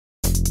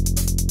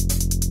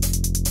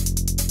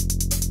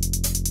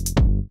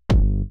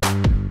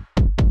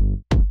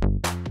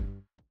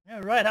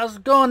Alright, how's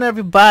it going,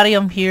 everybody?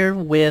 I'm here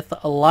with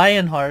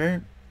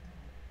Lionheart,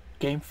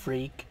 Game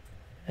Freak,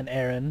 and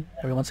Aaron.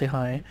 Everyone say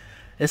hi.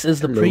 This is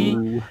the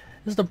Hello. this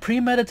is the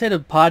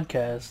premeditated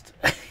podcast.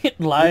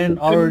 Lion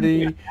already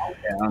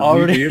Yeah,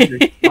 you're just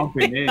already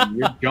jumping in.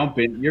 You're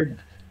jumping.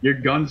 You're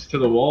guns to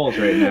the walls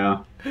right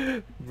now.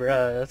 Bruh,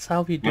 that's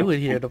how we do That's, it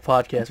here in the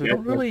podcast. We don't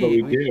that's what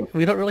really we do.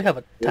 we don't really have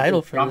a We're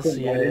title just for this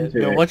jumping right yet.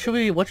 into it. What should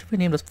we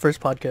name this first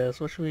podcast?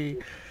 What should we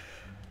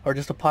or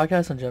just a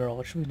podcast in general,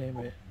 what should we name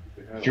it?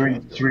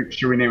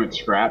 Should we name it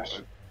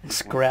Scraps?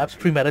 Scraps,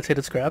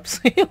 premeditated scraps.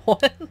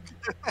 What?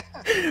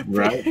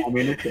 Right? I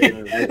mean,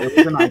 it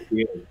was an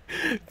idea.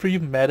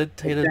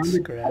 Premeditated I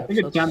scraps. think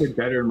it sounded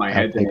better in my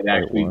head than it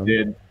actually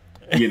did.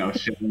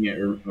 Saying it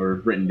or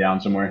written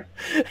down somewhere.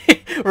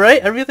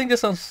 Right? Everything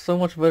just sounds so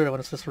much better when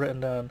it's just written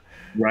down.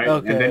 Right?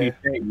 Okay. And then you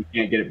say it, you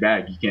can't get it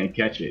back. You can't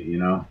catch it.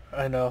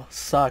 I know.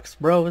 Sucks.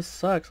 Bro, it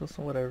sucks. It's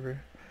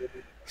whatever.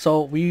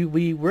 So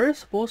we were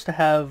supposed to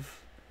have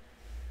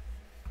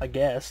a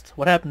guest.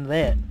 What happened to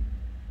that?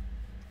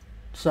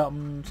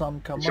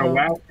 Something come So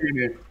up.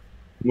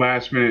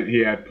 last minute he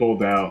had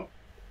pulled out,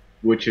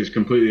 which is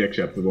completely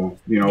acceptable.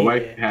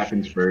 Life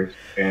happens first,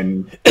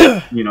 and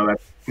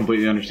that's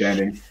completely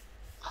understanding.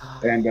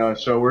 And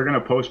so we're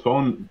gonna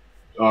postpone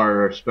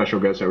our special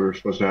guest that we were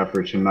supposed to have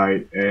for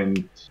tonight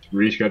and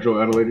reschedule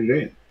at a later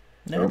date.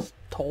 That's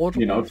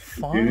totally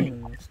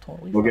fine. It's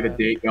totally We'll fine. get a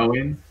date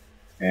going,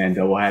 and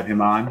we'll have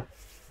him on.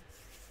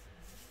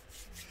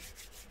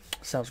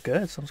 Sounds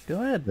good. Sounds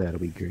good. That'll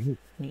be great.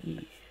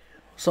 Yeah.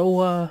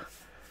 So,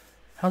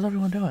 how's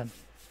everyone doing?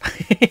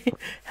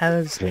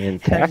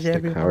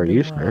 Fantastic. How are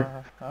you,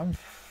 sir?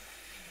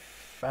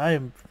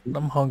 I'm Do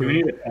hungry. we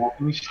need a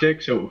talking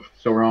stick so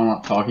we're all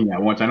not talking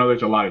at once? I know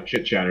there's a lot of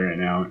chit chatter right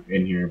now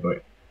in here,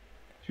 but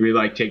should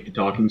we take the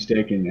talking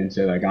stick and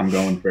say I'm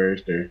going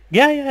first, or?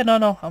 Yeah,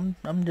 no.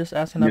 I'm just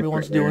asking Mr.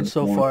 everyone's doing Aaron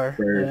so going far,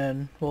 first.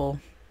 and we'll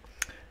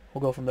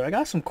go from there. I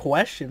got some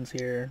questions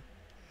here.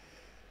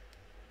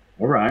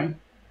 All right,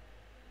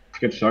 let's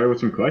get started with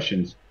some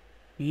questions.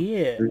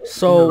 Yeah. This is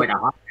So, like a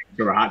hot take,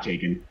 so we're hot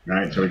taking,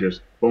 right? So we're just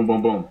boom,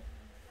 boom, boom.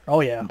 oh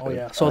yeah.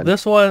 So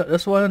this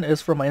one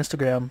is from my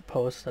Instagram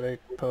post that I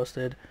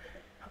posted,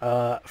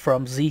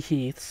 from Z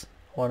Heaths,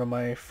 one of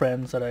my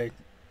friends that I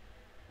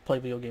play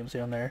video games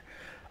on there.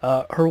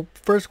 Her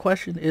first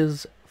question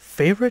is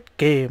favorite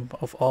game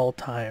of all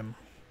time.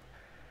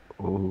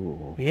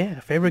 Ooh. Yeah,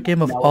 favorite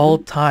game of all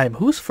time.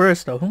 Who's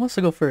first though? Who wants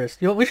to go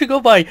first? We should go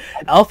by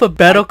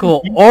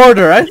alphabetical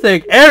order. I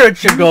think Aaron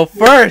should go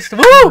first. Woo!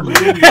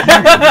 Put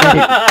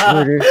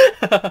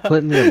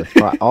me on the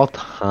spot. All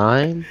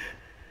time?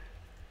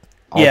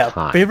 Yeah,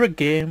 Time. favorite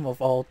game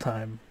of all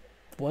time.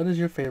 What is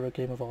your favorite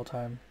game of all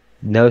time?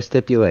 No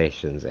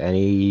stipulations.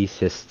 Any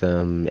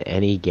system,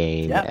 any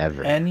game, Yeah,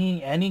 ever.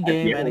 any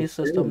game, Yeah, any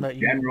system that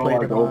you general,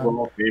 played it on.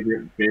 overall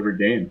favorite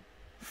game.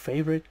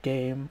 Favorite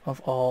game of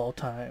all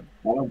time.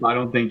 I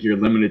don't think you're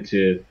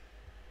limited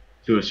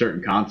to a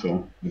certain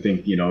console. I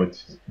think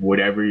it's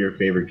whatever your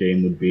favorite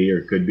game would be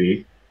or could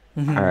be.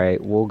 Mhm. All right,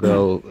 we'll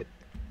go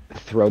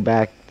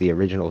throwback the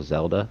original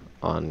Zelda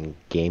on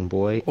Game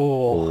Boy,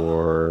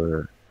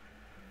 Oh,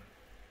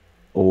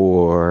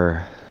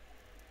 or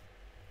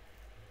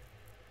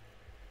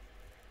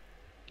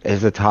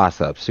is a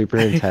toss-up. Super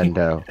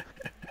Nintendo,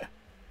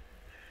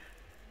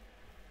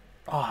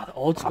 the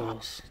old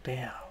schools.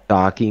 Damn.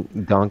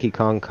 Donkey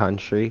Kong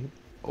Country,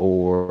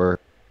 or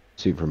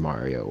Super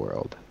Mario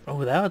World,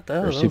 Oh, that or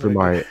those Super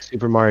are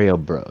Super Mario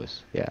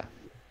Bros. Yeah,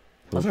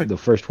 Those are the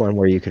first one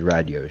where you could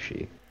ride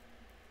Yoshi.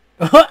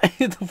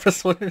 the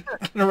first one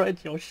gonna ride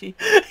Yoshi.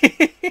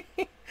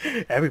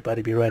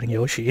 Everybody be riding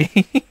Yoshi.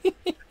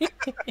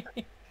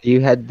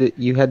 You had to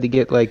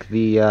get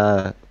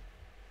the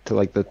to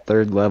the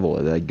third level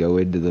and then go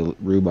into the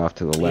room off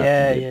to the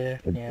left. Yeah.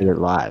 and get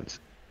lives.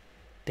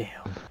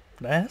 Damn,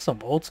 that's some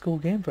old school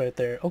games right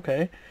there.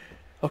 Okay.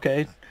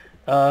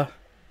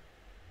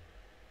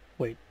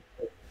 Wait.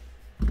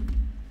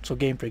 So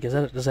Game Freak, is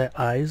that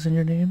eyes in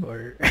your name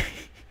or?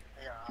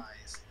 They are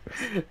eyes.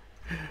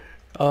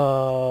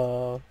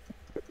 uh,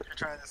 You're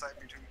trying to decide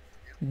between.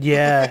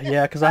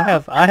 yeah, because I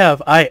have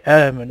I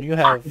am and you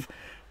have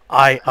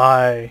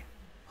I.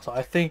 So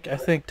I think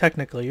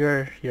technically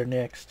you're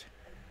next.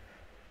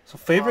 So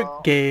favorite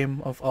Well-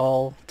 game of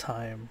all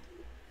time.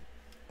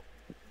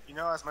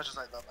 As much as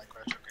I love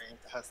retro games,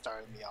 that has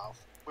started me off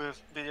with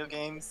video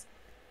games.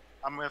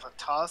 I'm with a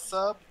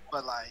toss-up,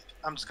 but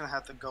I'm just gonna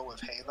have to go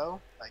with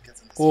Halo.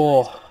 It's in the series.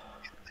 Oh.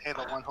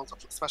 Halo 1 holds a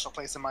special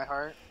place in my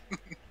heart.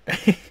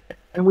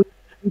 And we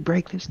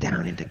break this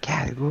down into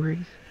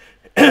categories.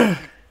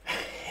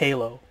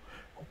 Halo.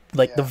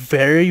 The Yeah.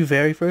 very,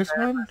 very first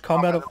Very one? first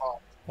Combat of...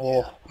 Evolved.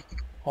 Oh.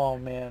 Oh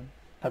man.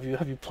 Have you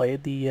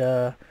played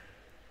the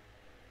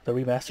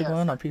remastered Yes.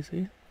 one on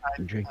PC?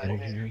 Drink I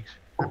energy did. drinks.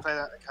 I played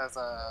that because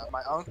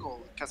my uncle,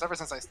 ever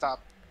since I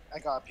stopped, I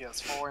got a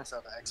PS4 instead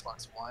of an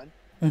Xbox One.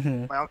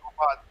 Mm-hmm. My uncle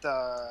bought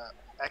the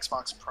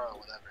Xbox Pro,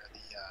 whatever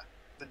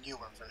the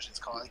newer version's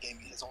called. He gave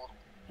me his old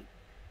one,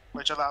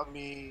 which allowed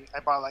me. I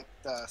bought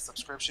the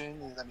subscription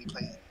and let me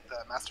play the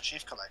Master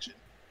Chief Collection.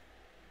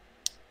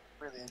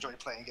 Really enjoyed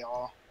playing it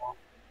all.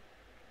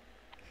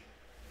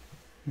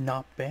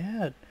 Not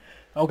bad.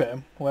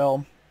 Okay,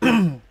 well,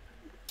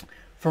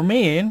 for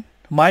me,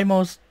 my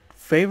most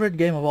favorite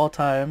game of all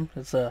time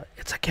is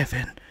it's a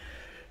given.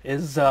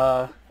 Is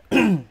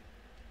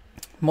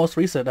most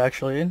recent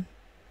actually,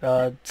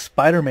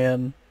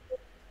 Spider-Man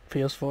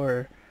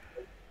PS4,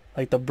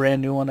 like the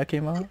brand new one that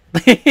came out.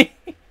 You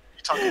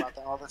talk about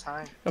that all the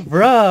time.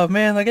 Bruh,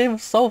 man, that game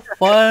is so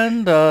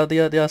fun.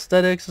 The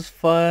aesthetics is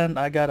fun.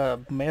 I got a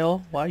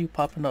mail. Why are you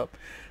popping up?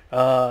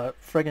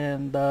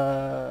 Friggin'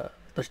 the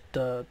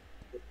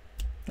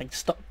like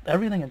stuff,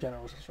 everything in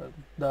general is just fun.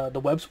 The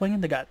web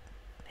swinging they got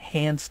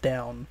hands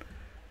down.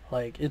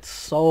 Like it's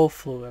so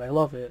fluid. I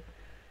love it.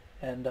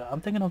 And I'm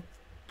thinking of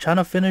trying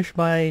to finish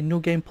my New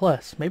Game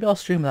Plus. Maybe I'll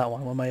stream that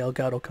one when my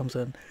Elgato comes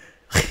in.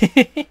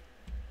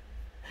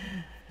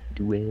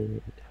 Do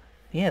it.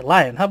 Yeah,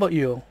 Lion, how about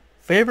you?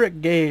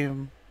 Favorite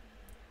game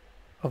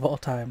of all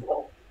time?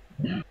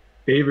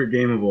 Favorite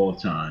game of all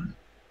time.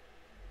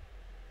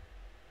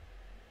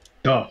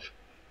 Tough.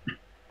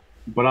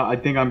 But I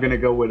think I'm gonna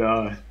go with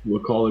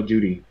Call of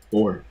Duty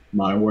 4,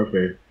 Modern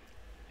Warfare,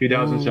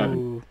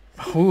 2007.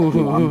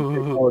 Ooh. I'm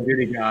a Call of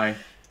Duty guy.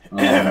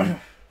 When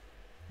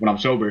I'm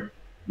sober.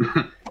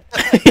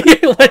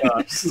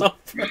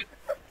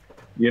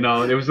 You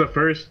know, it was the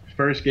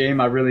first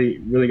game I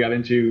really got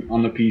into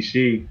on the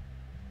PC,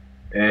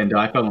 and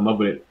I fell in love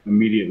with it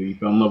immediately.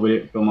 Fell in love with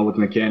it. Fell in love with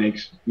the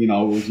mechanics. You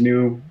know, it was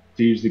new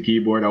to use the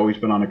keyboard. I always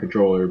been on a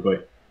controller,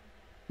 but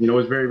you know, it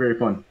was very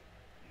fun.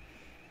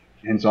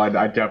 And so I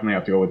definitely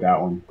have to go with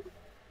that one.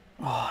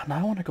 Oh, now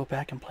I want to go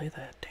back and play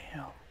that.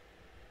 Damn.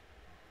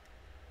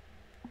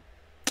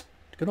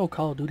 Good old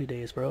Call of Duty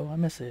days, bro. I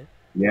miss it.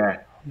 Yeah,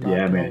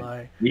 man.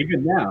 Lie.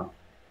 Even now,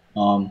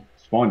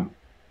 it's fun.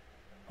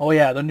 Oh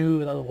yeah, the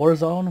new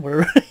Warzone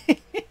where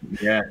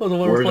Yeah, the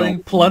one we're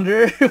playing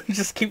Plunder. We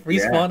just keep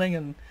respawning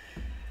and.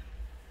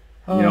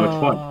 You know, it's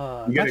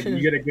fun.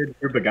 You get a good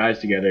group of guys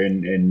together,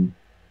 and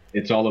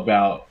it's all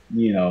about,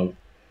 you know,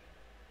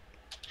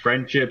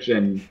 friendships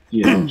and,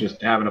 you know,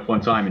 just having a fun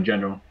time in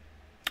general.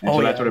 And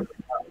so that's what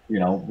you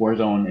know,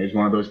 Warzone is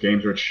one of those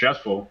games where it's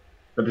stressful,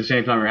 but at the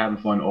same time we're having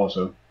fun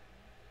also.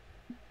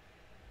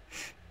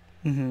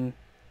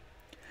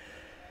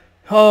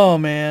 Oh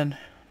man,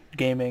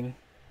 gaming,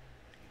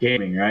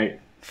 right?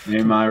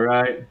 Am I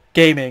right?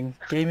 Gaming,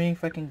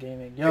 fucking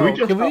gaming.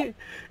 Yo, can we?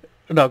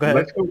 No, go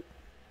ahead.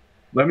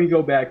 Let me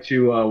go back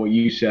to what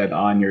you said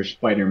on your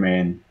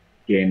Spider-Man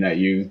game that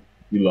you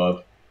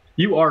love.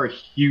 You are a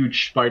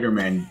huge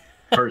Spider-Man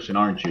person,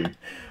 aren't you?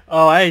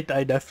 Oh, I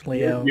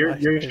definitely am. You're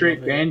a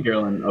straight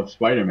fangirl of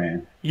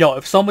Spider-Man. Yo,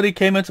 if somebody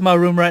came into my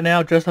room right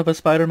now dressed up as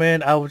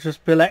Spider-Man, I would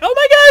just be like, "Oh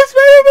my God,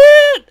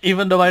 Spider-Man!"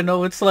 Even though I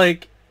know it's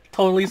like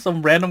totally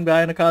some random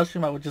guy in a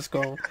costume, I would just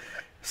go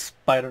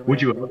Spider-Man.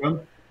 Would you hug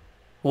him?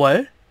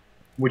 What?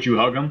 Would you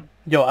hug him?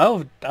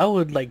 Yo, I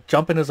would like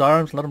jump in his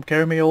arms and let him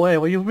carry me away.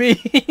 What do you mean?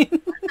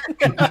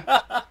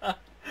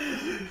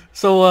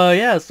 So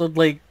yeah, so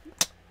like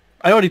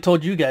I already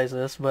told you guys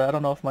this, but I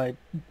don't know if my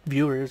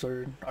viewers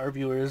or our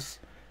viewers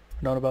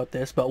known about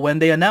this. But when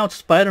they announced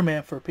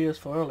Spider-Man for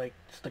PS4, like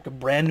it's like a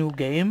brand new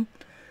game,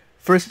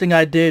 first thing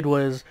I did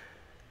was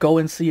go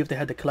and see if they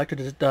had the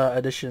collector's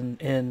edition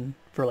in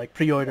for like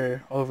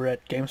pre-order over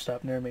at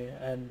GameStop near me,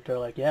 and they're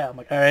like, yeah. I'm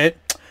like, all right,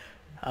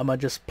 I'm gonna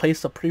just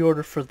place a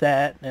pre-order for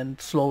that and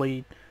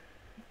slowly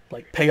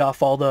like pay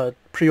off all the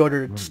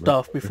pre-ordered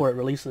stuff before it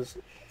releases.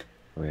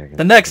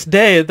 The next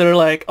day, they're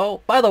like,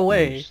 oh, by the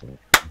way,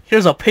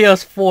 here's a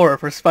PS4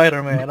 for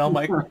Spider-Man. I'm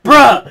like,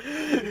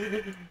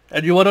 bruh!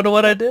 And you want to know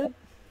what I did?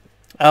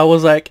 I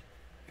was like,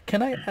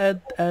 can I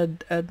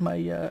add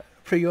my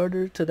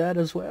pre-order to that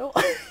as well?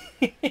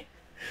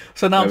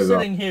 So now I'm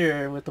sitting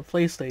here with the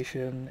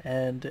PlayStation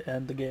and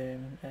the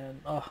game, and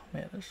oh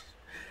man,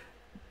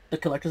 the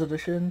collector's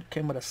edition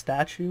came with a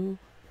statue,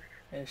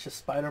 and it's just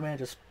Spider-Man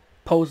just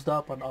posed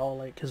up on all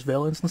like his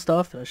villains and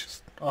stuff, and it's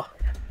just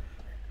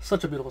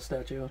such a beautiful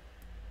statue.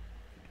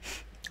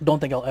 Don't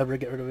think I'll ever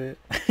get rid of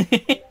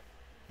it.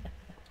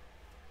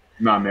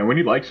 Nah, man. When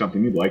you like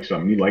something, you like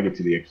something. You like it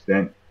to the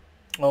extent.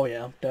 Oh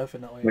yeah,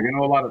 definitely. Like I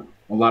know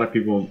a lot of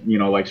people, you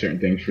know, like certain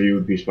things. For you,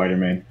 would be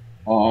Spider-Man.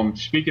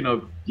 Speaking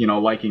of, you know,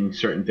 liking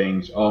certain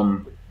things,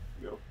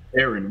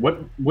 Aaron,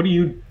 what do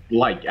you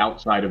like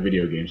outside of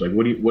video games? Like,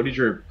 what is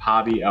your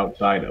hobby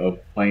outside of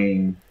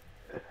playing,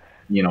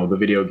 you know, the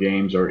video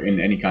games or in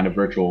any kind of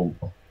virtual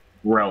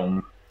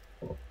realm?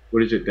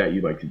 What is it that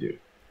you like to do?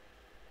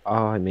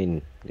 Oh, I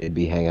mean, it'd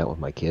be hang out with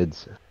my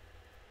kids.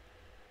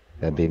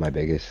 That'd be my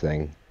biggest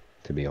thing,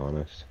 to be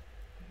honest.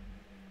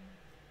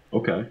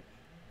 Okay.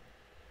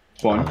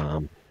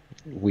 Fun.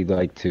 We'd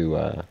like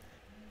to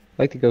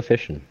go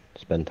fishing,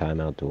 spend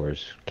time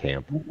outdoors,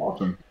 camp.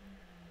 Awesome.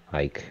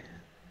 Hike.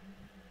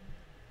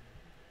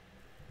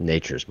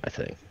 Nature's my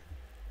thing.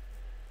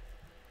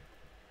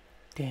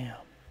 Damn.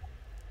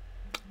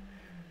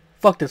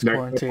 Fuck this Next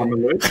quarantine. up on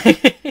the list?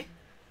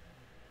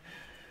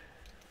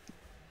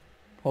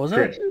 What was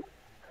Chris. that?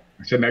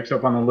 I said next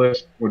up on the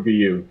list would be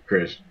you,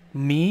 Chris.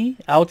 Me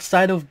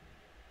outside of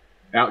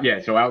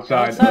So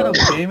outside of of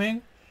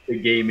gaming. the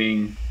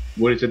gaming,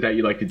 what is it that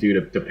you like to do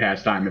to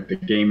pass time if the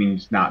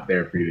gaming's not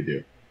there for you to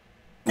do?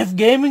 If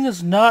gaming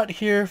is not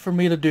here for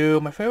me to do,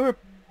 my favorite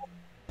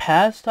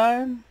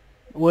pastime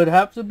would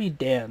have to be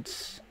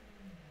dance.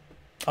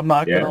 I'm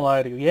not Yeah, gonna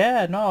lie to you.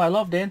 Yeah, no, I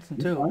love dancing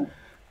too.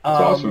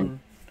 that's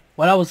awesome.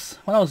 When I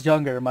was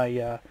younger,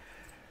 my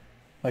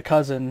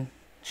cousin,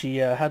 she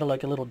had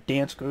like a little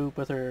dance group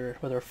with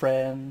her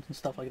friends and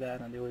stuff like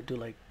that, and they would do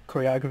like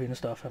choreography and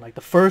stuff. And like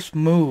the first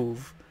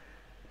move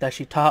that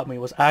she taught me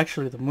was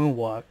actually the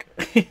moonwalk.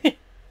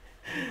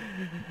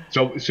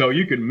 So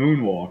you can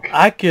moonwalk.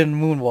 I can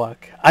moonwalk.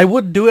 I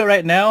would do it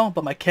right now,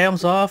 but my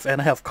cam's off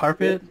and I have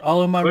carpet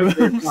all in my Clips or it's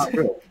rooms. not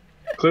real.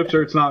 Clips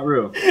or it's not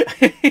real.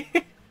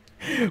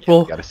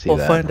 Gotta see we'll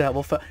that. find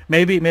out.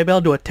 Maybe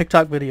I'll do a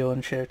TikTok video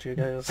and share it to you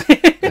guys.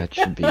 That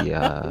should be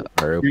our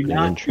Do opening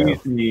not intro.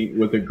 tease me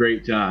with a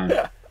great time,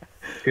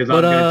 because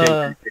I'm gonna take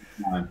a great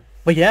time.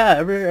 But yeah,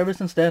 ever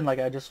since then, like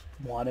I just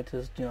wanted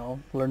to,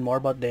 learn more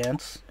about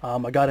dance.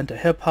 I got into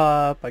hip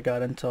hop. I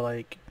got into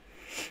like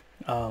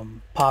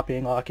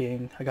popping,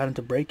 locking. I got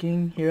into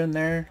breaking here and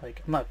there.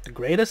 Like I'm not the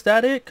greatest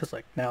at it, cause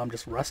like now I'm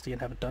just rusty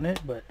and haven't done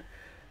it. But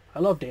I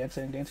love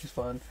dancing. Dancing's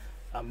fun.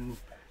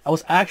 I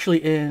was actually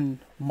in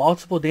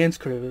multiple dance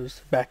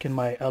crews back in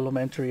my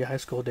elementary, high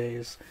school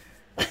days.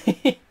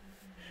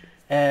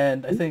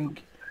 And I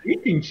think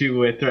Speaking to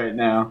with right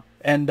now.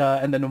 and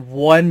then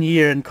 1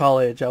 year in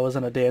college I was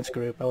in a dance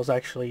group. I was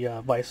actually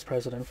vice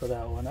president for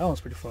that one. That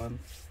was pretty fun.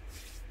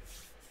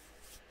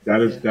 That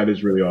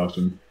is really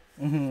awesome.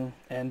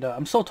 And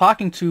I'm still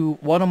talking to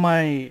one of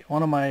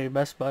my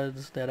best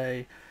buds that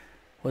I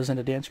was in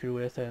a dance crew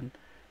with and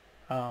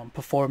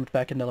performed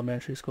back in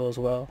elementary school as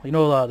well. You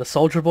know the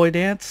Soldier Boy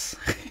dance?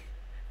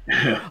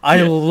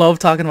 I love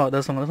talking about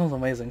this one. This one's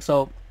amazing.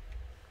 So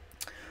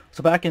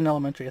back in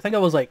elementary, I think I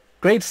was like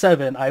grade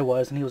 7 I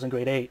was, and he was in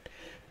grade 8.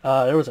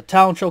 There was a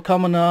talent show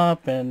coming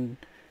up, and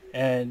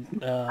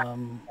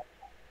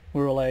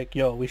we were like,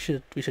 yo, we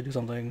should do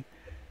something.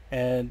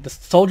 And the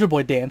Soldier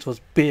Boy dance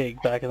was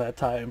big back in that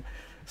time.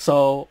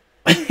 So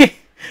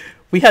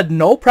we had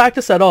no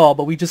practice at all,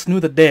 but we just knew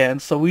the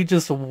dance, so we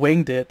just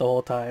winged it the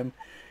whole time.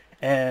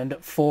 And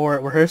for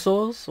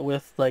rehearsals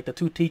with like the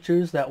 2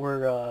 teachers that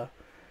were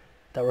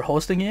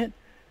hosting it,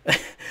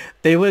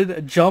 they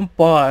would jump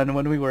on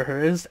when we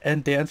rehearsed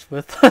and dance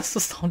with us the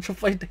Soldier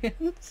Boy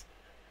dance.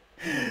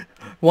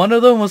 One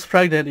of them was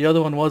pregnant, the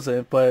other one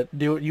wasn't, but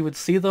you would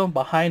see them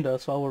behind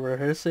us while we're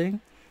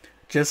rehearsing,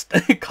 just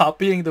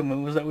copying the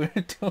moves that we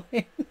were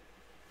doing.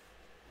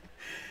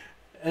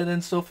 And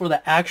then so for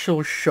the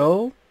actual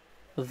show,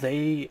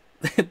 they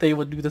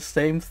would do the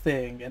same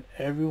thing, and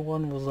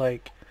everyone was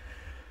like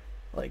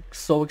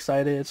so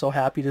excited, so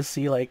happy to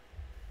see like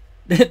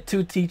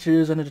 2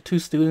 teachers and the 2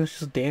 students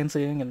just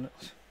dancing, and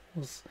it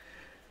was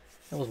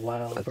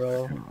wild. That's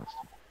bro. Awesome.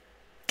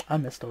 I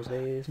miss those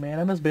days, man.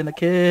 I miss being a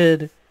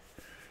kid.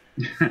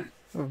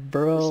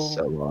 Bro.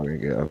 So long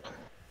ago.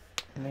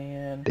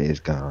 Man.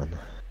 Days gone.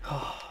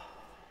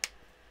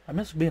 I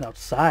miss being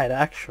outside,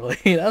 actually.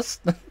 I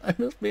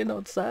miss being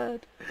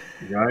outside.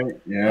 Right?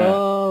 Yeah.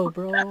 Oh,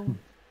 bro.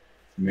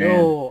 Man.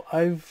 Yo,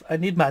 I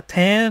need my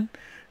tan.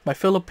 My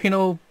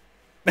Filipino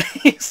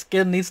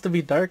skin needs to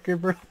be darker,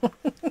 bro.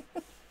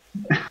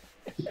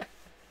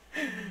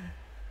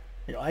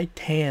 Yo, I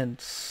tan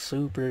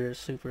super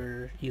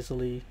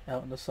easily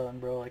out in the sun,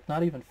 bro. Like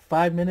not even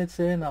 5 minutes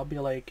in, I'll be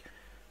like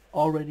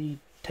already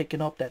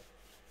taking up that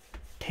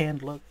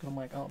tanned look. I'm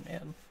like, oh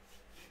man.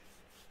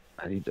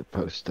 I need to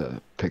post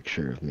a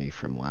picture of me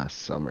from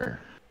last summer.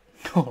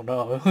 Oh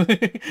no.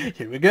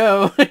 Here we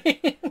go.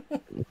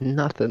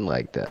 Nothing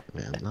like that,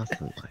 man.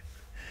 Nothing like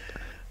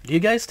that. Do you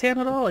guys tan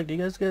at all? Like, do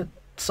you guys get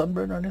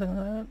sunburn or anything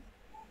like that?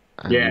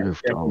 I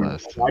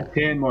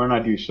tan more than I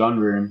do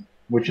sunburn,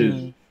 which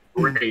is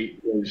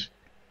great. Because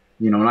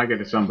when I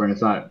get a sunburn,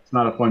 it's not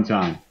a fun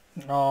time.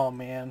 Oh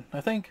man,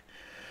 I think.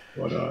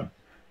 But I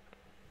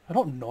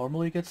don't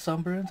normally get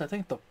sunburns. I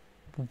think the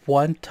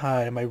one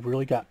time I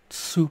really got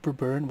super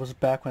burned was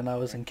back when I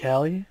was in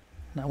Cali.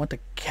 And I went to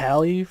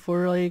Cali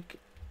for like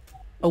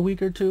a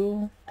week or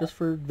 2 just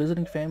for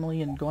visiting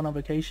family and going on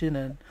vacation,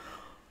 and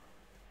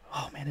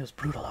oh man, it was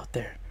brutal out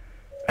there.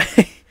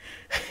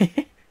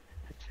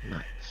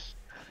 Nice.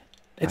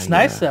 It's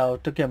nice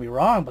out, don't get me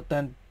wrong, but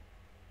then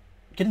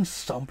getting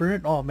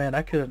sunburned, oh man,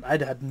 I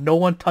had no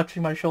one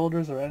touching my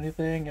shoulders or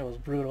anything. It was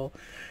brutal.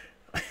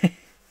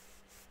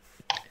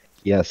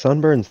 Yeah,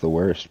 sunburn's the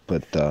worst,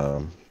 but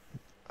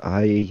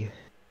I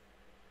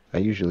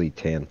usually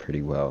tan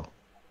pretty well.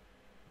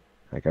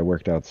 Like I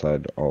worked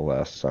outside all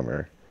last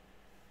summer,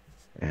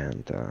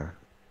 and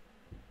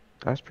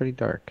I was pretty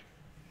dark,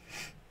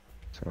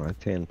 so I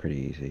tan pretty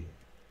easy.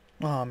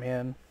 Oh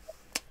man,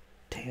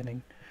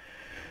 tanning.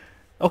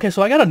 Okay,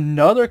 so I got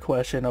another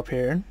question up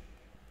here.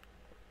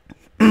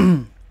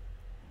 Where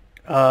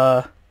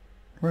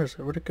is it?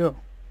 Where'd it go?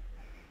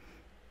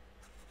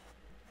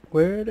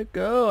 Where'd it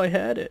go? I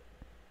had it.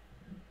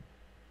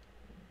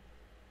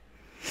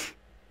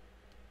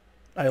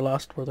 I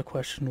lost where the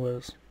question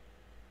was.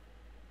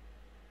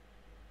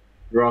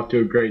 We're off to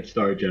a great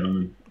start,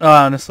 gentlemen.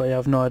 Honestly, I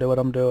have no idea what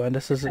I'm doing.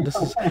 This is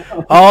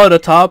all at the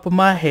top of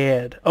my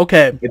head.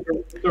 Okay.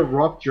 It's a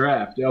rough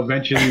draft.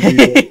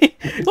 Eventually,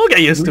 we'll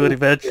get used to it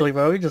eventually,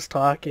 bro. We're just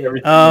talking.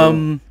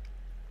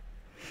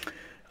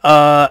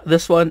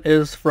 This one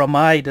is from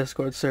my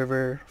Discord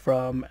server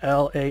from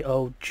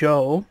LAO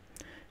Joe.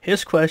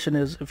 His question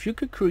is, if you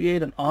could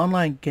create an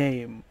online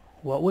game,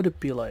 what would it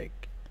be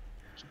like?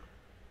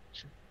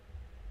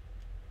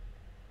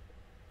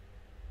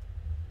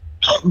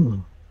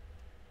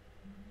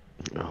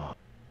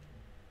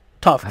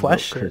 Tough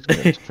question. Chris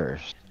goes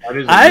first.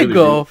 I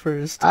go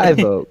first. I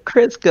vote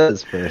Chris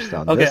goes first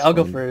on okay, this I'll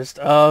go one. first.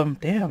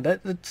 Damn,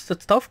 it's a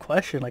tough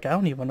question. Like, I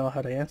don't even know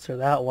how to answer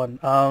that one.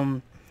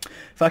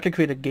 If I could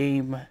create a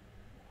game,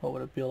 what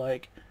would it be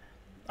like?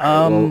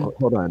 Well,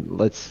 hold on.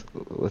 Let's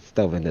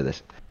delve into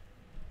this.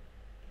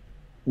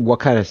 What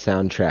kind of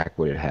soundtrack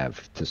would it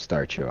have to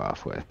start you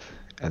off with,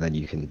 and then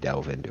you can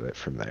delve into it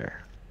from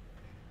there.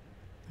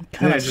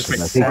 Kind Yeah, of just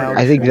I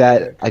like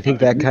think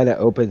that kind of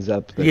opens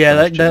up the yeah,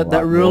 question a that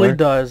lot really more.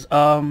 does.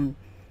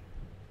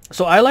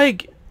 So I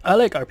like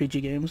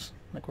RPG games,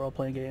 like role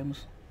playing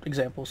games.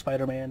 Example,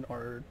 Spider-Man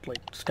or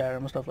like Skyrim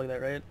and stuff like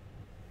that, right?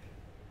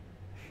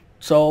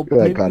 So Like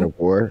maybe God of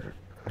War.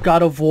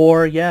 God of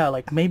War, yeah,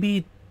 like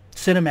maybe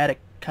cinematic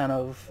kind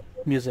of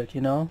music, you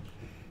know?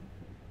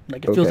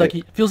 Like it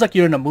feels like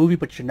you're in a movie,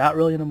 but you're not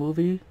really in a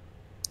movie.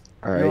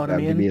 All You know right, what I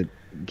now mean?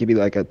 give me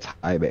like a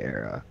time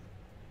era.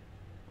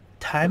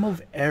 Time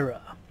of era.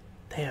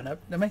 Damn,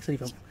 that makes it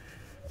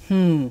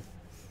even.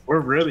 we're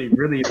really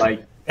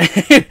like.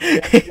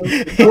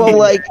 Well,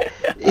 like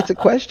it's a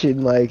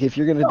question. Like if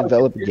you're gonna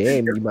develop a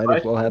game, you might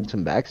as well have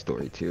some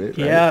backstory to it.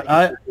 Right?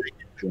 Yeah,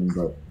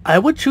 I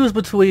would choose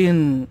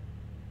between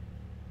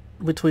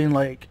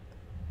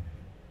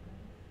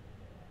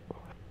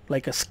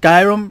like a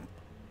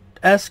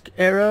Skyrim-esque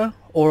era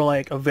or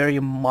like a very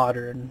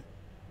modern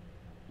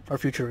or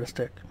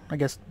futuristic. I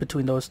guess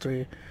between those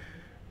three.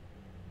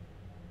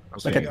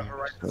 Okay, Like you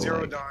got so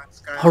Zero like- Dawn,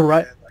 Skyrim, Hori-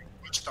 and like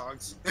Watch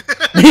Dogs.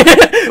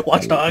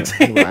 Watch Dogs.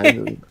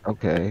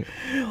 Okay.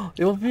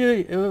 It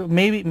would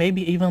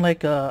maybe even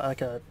like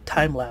a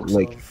time lapse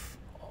Like- of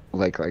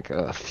Like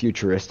a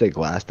futuristic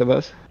Last of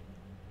Us.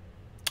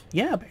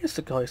 yeah,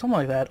 basically something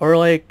like that, or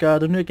like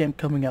the new game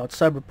coming out,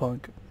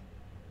 Cyberpunk.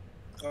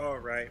 Oh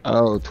right.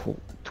 Oh,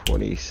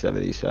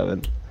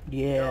 2077.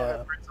 Yeah,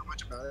 I've heard so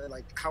much about it,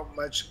 like how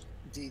much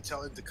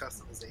detail into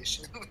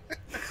customization.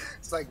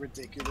 It's like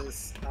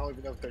ridiculous. I don't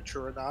even know if they're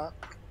true or not.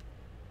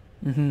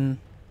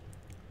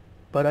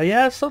 But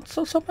yeah, so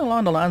something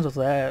along the lines of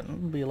that. It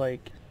would be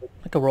like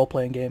a role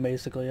playing game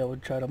basically. I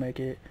would try to make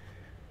it.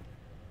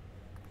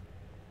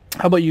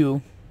 How about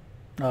you,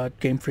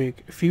 Game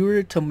Freak? If you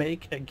were to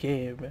make a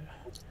game,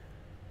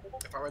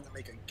 If I were to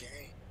make a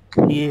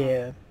game,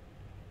 yeah,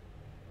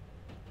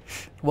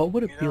 what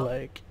would it You be know,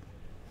 like?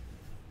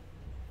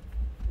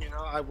 you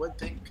know, I would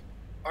think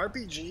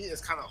RPG is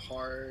kind of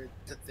hard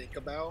to think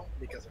about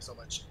because there's so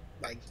much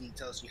like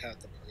details you have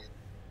to put in.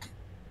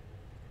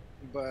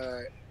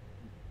 But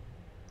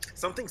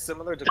something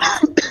similar to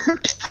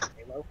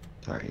Halo,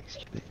 Sorry,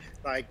 excuse me.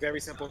 like very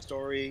simple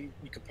story.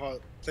 You could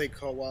play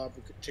co-op.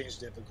 You could change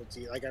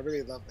difficulty. Like I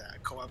really love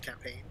that co-op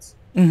campaigns.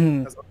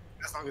 Mm-hmm. As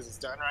long as it's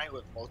done right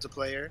with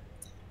multiplayer,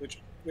 which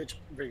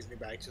brings me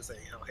back to saying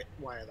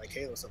why I like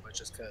Halo so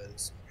much is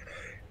because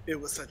it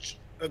was such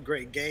a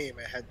great game.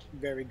 It had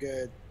very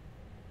good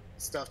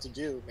stuff to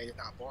do, made it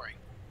not boring.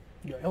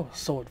 Yeah, it was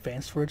so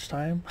advanced for its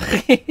time.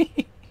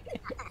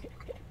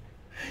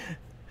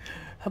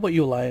 How about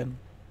you, Lion?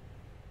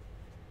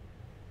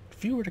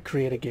 If you were to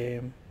create a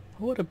game,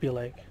 what would it be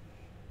like?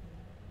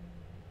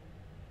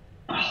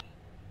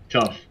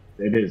 Tough.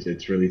 It is.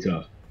 It's really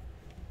tough.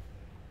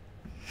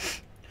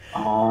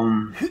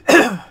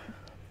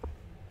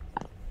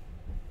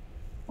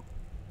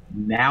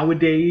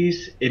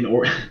 Nowadays,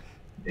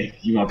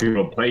 if you want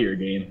people to play your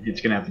game, it's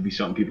gonna have to be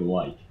something people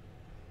like.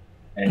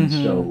 And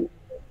so,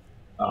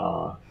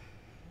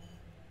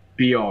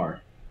 BR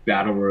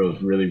Battle Royale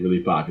is really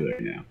popular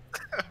now.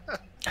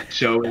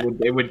 So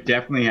it would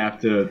definitely have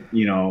to,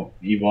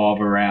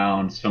 evolve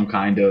around some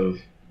kind of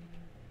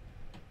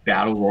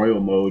battle royal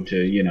mode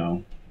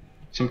to,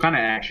 some kind of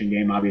action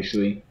game,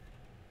 obviously.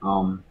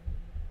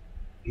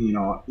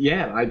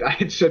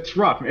 It's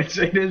rough.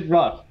 It is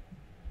rough.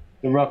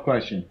 It's a rough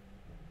question.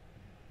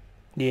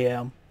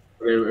 Yeah.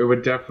 It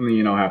would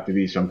definitely, have to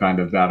be some kind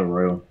of battle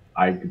royal.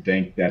 I could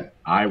think that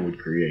I would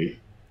create.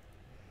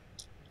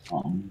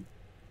 And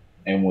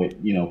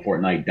with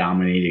Fortnite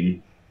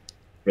dominating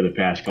for the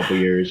past couple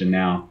years, and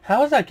now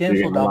How is that game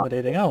You're so getting a lot-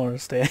 dominating? I don't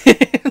understand.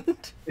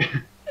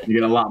 you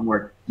get a lot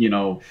more,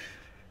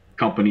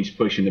 companies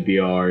pushing the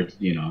BR. It's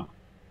going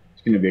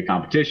to be a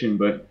competition,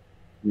 but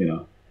we're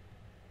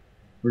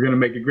going to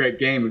make a great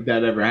game if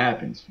that ever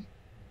happens.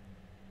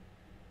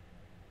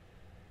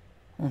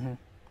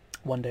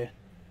 One day.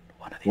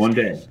 One of these One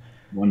days. day.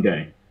 We're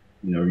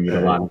going to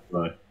get a lot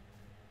of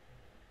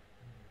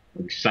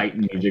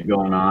exciting music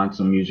going on,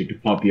 some music to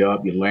pump you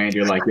up. You land,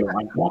 you're like,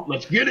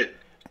 let's get it.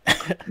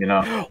 You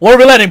know, Where are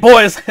we landing,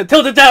 boys?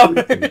 Tilt it down.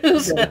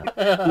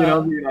 you know,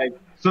 like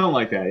something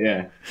like that.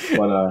 Yeah,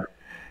 but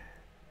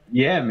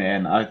yeah,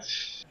 man,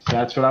 that's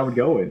what I would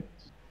go with.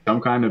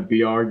 Some kind of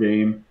VR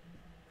game.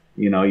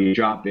 You know, you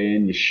drop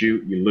in, you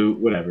shoot, you loot,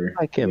 whatever.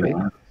 I can't You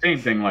know, same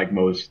thing like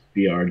most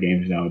VR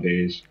games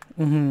nowadays.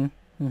 Mm-hmm.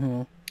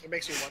 Mm-hmm. It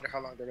makes you wonder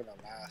how long they're gonna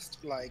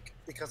last. Like,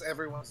 because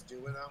everyone's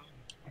doing them.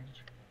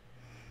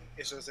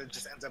 It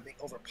just ends up being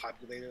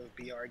overpopulated with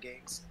VR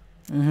games.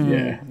 Mm-hmm.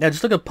 Yeah. Yeah,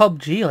 just look at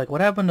PUBG. Like,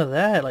 what happened to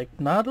that? Like,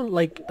 not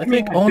like I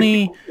think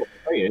only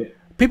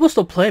people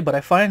still play, but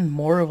I find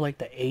more of like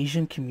the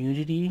Asian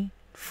community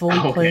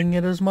fully playing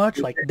it as much.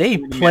 Like, they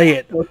play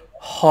it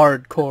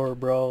hardcore,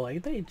 bro.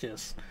 Like, they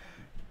just.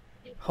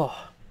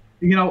 Oh.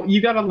 You know,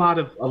 you got a lot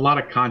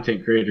of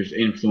content creators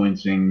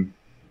influencing,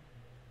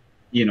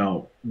 you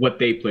know, what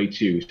they play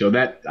too. So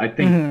that I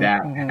think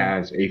that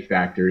has a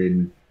factor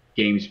in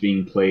games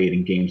being played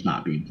and games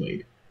not being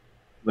played.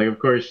 Like, of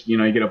course, you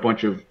know, you get a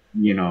bunch of,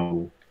 you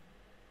know,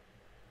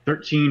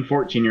 13,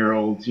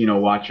 14-year-olds, you know,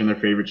 watching their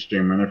favorite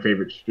streamer, and their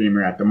favorite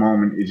streamer at the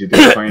moment is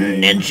either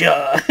playing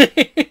Ninja.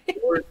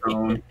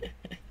 Warzone.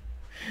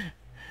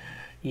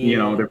 You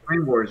know, they're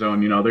playing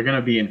Warzone. You know, they're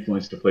gonna be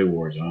influenced to play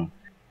Warzone.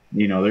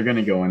 You know, they're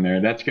gonna go in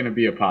there. That's gonna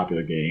be a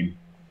popular game.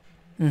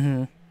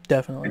 Mm-hmm.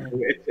 Definitely.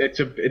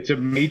 It's a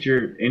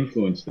major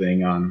influence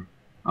thing on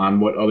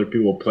what other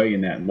people play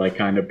in that, and like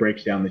kind of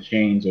breaks down the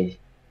chains of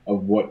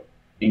what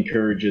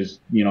encourages,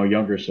 you know,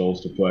 younger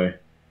souls to play.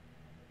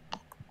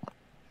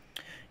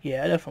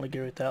 Yeah, I definitely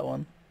agree with that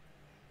one.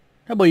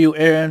 How about you,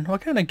 Aaron?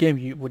 What kind of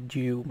game would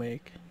you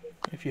make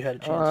if you had a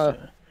chance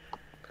to?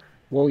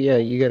 Well, yeah,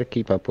 you got to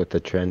keep up with the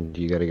trend.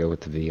 You got to go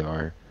with the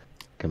VR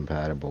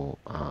compatible.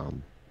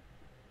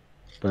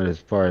 But as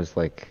far as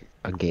like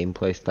a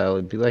gameplay style,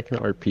 it'd be like an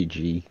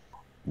RPG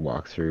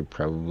walkthrough,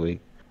 probably.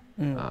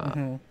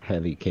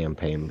 Heavy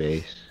campaign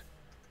base,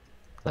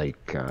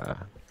 like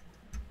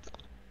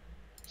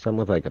some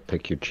with like a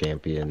pick your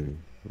champion,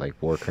 like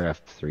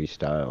Warcraft 3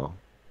 style,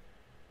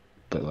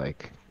 but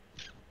like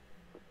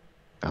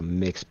a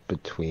mix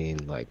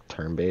between like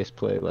turn-based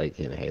play, like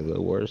in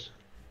Halo Wars.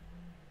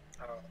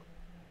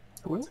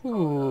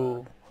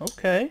 Ooh,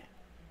 okay.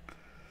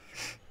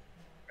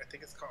 I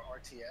think it's called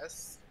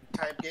RTS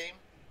type game.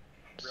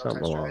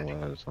 Something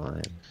along those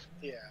lines.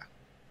 Yeah.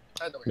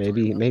 I know what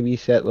Maybe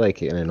set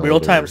like in an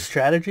real-time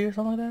strategy or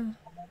something like that?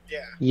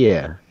 Yeah.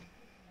 Yeah.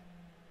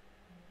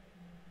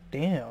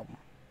 Damn.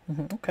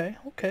 Okay.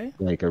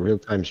 Like a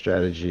real-time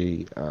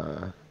strategy,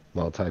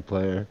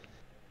 multiplayer,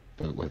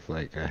 but with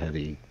like a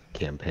heavy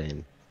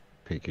campaign,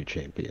 pick your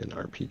champion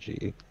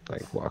RPG,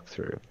 like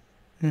walkthrough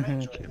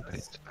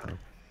campaign style.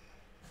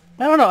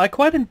 I don't know. I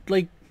quite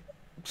like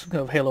speaking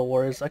of Halo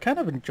Wars. I kind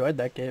of enjoyed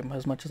that game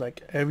as much as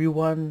like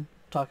everyone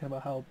talking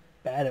about how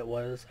bad it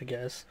was. I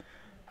guess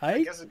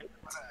I guess it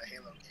wasn't a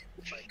Halo game,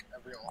 like a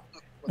real.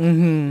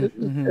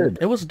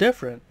 It was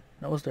different.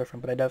 It was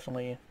different, but I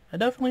definitely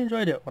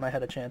enjoyed it when I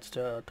had a chance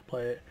to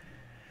play it.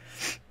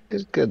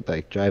 It's good,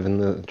 like driving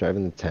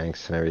the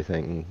tanks and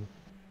everything.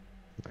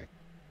 Like,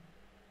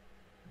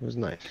 it was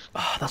nice.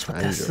 Oh, that's what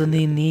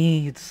Destiny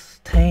needs.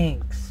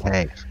 Tanks.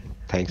 Tanks.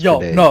 Yo,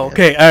 for days, no, man.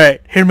 okay, all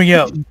right. Hear me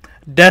out.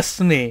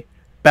 Destiny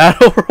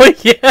Battle Royale.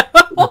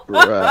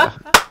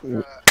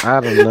 Bruh. I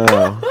don't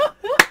know.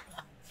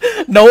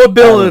 No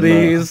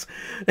abilities.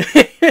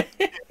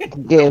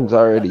 The game's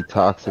already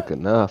toxic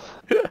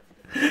enough.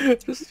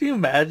 Just can you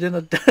imagine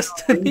a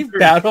Destiny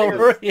Battle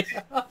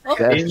Royale?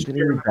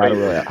 Destiny Battle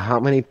Royale. How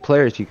many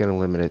players you gonna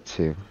limit it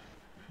to?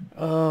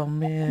 Oh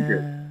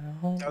man.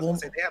 I was gonna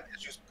say they have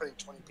issues putting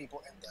 20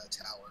 people in the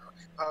tower.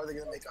 How are they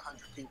gonna make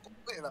 100 people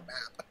in a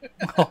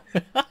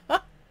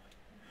map?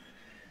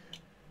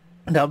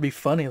 That would be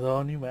funny though.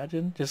 Can you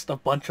imagine? Just a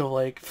bunch of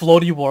like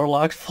floaty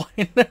warlocks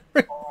flying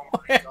everywhere.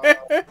 Oh my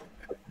god.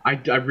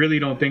 I really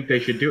don't think they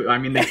should do it. I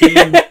mean, the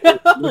game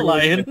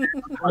Lion.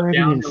 Already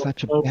in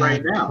such a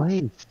bad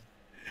place.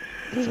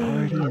 It's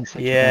already in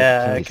such a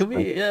bad place. Can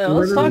we? Yeah,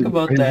 let's talk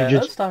about that.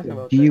 Let's talk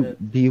about do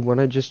you want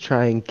to just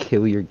try and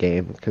kill your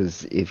game?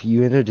 Because if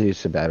you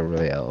introduce a battle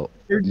royale,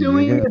 They're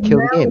doing you're it gonna kill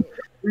the now. game.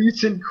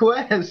 Recent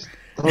quest.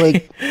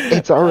 Like,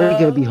 it's already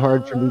gonna be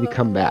hard for me to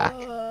come back.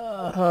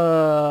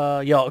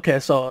 Okay,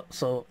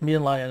 so me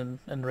and Lion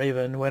and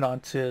Raven went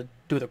on to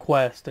do the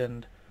quest,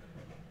 and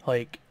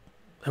like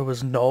there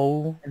was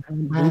no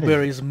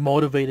blueberries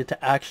motivated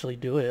to actually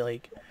do it.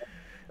 Like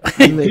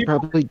they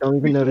probably don't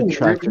even know the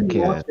tractor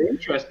cat.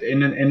 Interest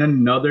in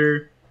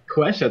another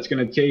quest that's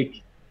going to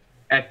take.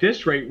 At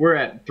this rate, we're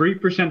at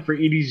 3% for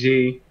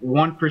EDZ,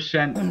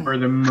 1% for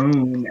the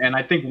moon, and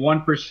I think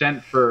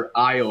 1% for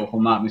Isle, if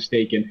I'm not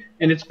mistaken.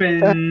 And it's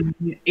been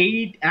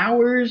 9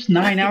 hours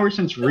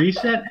since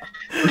reset.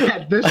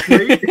 At this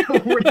rate,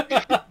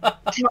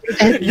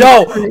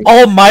 yo,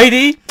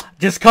 Almighty,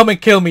 just come and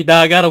kill me,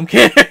 dog. I don't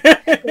care.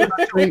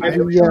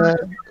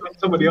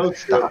 Somebody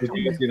else does,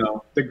 you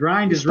know. The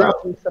grind is rough.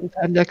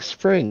 Sometime next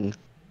spring.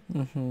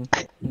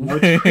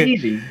 It's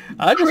crazy.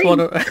 I just want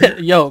to.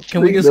 Yo,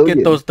 can we just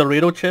get those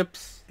Dorito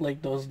chips?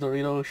 Like those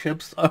Dorito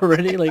chips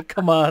already? Like,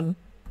 come on.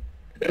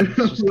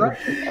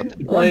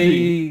 Right?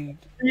 Like,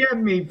 Yeah,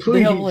 me, they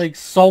please. have like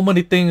so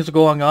many things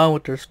going on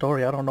with their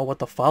story. I don't know what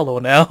to follow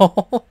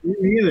now. Me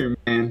neither,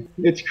 man.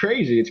 It's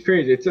crazy. It's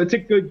crazy. It's a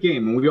good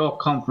game, and we all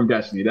come from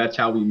Destiny. That's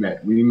how we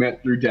met. We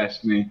met through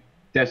Destiny.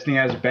 Destiny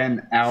has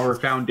been our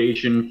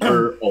foundation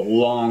for a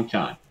long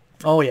time.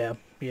 Oh yeah,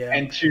 yeah.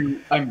 And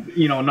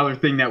another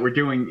thing that we're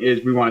doing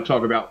is we want to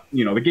talk about,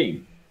 the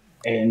game.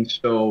 And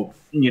so,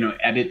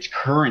 at its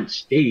current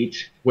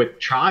state, with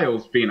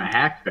Trials being a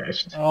hack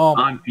fest Oh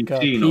my on PC,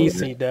 god,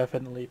 PC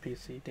definitely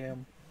PC.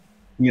 Damn.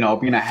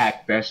 Being a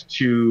hack fest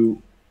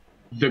to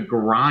the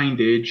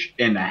grindage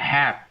and the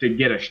hack to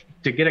get a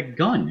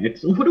gun.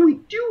 It's what are we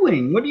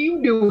doing? What are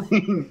you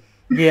doing?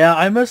 Yeah,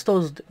 I miss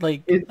those.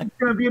 Like, it's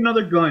gonna be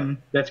another gun.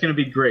 That's gonna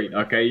be great.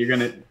 Okay, you're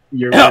gonna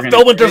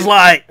Phil Winter's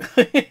Light.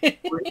 We're gonna get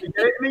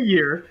it in a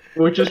year,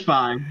 which is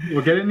fine.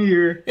 We'll get it in a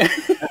year.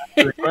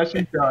 The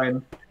question's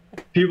done.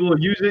 People will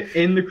use it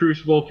in the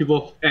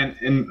Crucible. And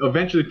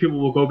eventually people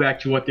will go back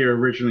to what they were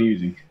originally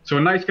using. So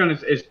a nice gun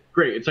is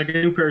great. It's like a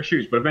new pair of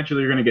shoes, but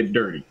eventually you're gonna get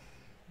dirty.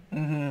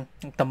 The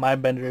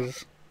mind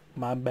benders.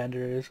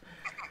 The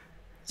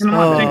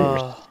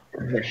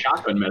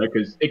shotgun meta,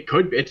 because it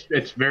could be.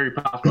 It's very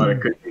possible that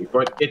it could be,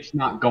 but it's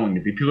not going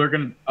to be. People are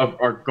gonna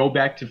go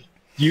back to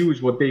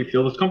use what they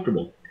feel is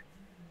comfortable.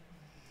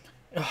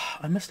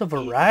 I missed the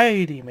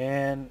variety,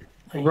 man.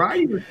 Like,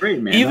 Variety was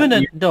great, man. Even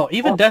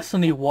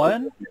Destiny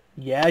 1,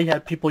 yeah, you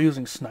had people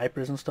using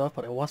snipers and stuff,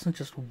 but it wasn't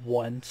just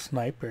one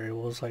sniper. It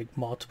was like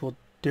multiple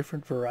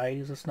different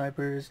varieties of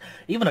snipers.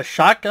 Even the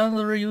shotguns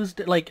were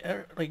used, like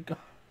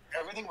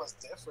everything was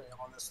different,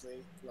 honestly.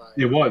 Like,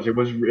 it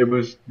was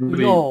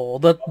really... Yo,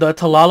 the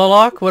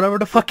Talalalock, whatever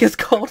the fuck it's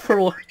called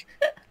for what?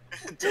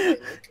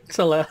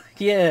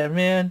 Yeah,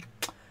 man.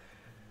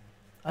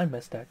 I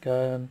miss that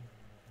gun.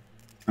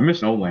 I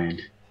miss No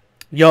Land.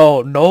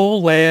 Yo, No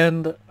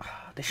Land.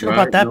 They should have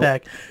brought that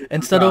back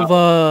instead of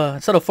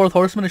Fourth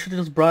Horseman. They should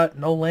have just brought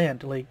No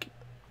Land. Like,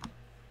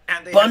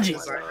 and they Bungie. had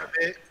design of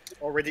it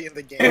already in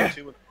the game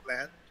too with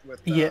Land.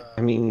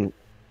 I mean,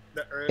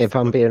 if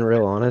I'm being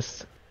real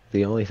honest,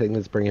 the only thing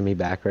that's bringing me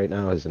back right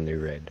now is a new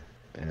raid,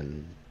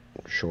 and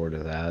short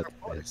of that,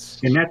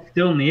 and that's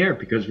still in the air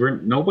because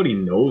nobody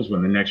knows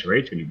when the next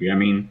raid's going to be. I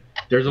mean,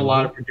 there's a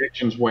lot of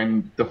predictions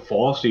when the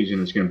fall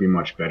season is going to be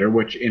much better,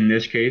 which in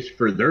this case,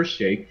 for their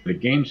sake, for the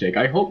game's sake,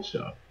 I hope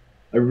so.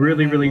 I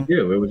really, really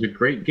do. It was a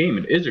great game.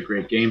 It is a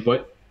great game,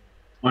 but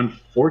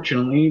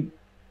unfortunately,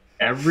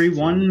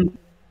 everyone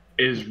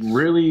is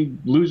really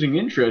losing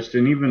interest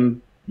in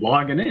even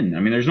logging in. I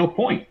mean, there's no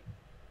point.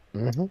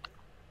 I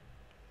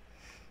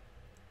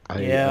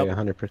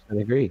 100%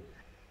 agree.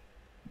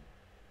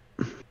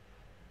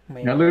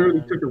 man. I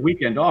literally took a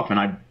weekend off,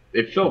 and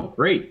it felt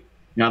great.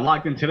 I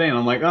logged in today, and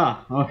I'm like,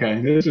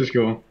 okay, this is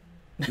cool.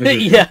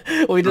 Yeah,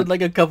 we did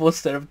like a couple of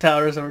setup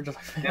towers, and we're just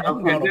like,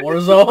 I'm on a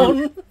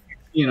Warzone.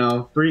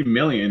 3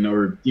 million,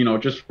 or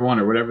just one,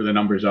 or whatever the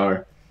numbers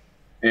are,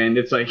 and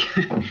it's like,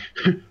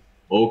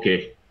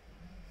 okay.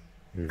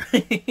 With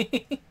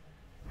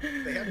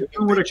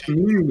a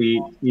community,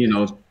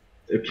 a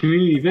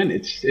community event,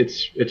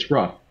 it's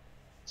rough.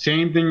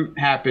 Same thing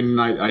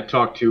happened. I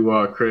talked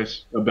to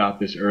Chris about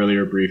this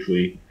earlier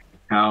briefly.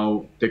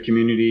 How the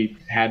community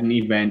had an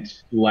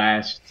event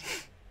last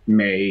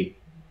May,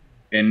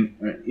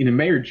 and in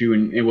May or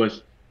June, it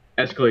was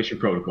escalation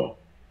protocol.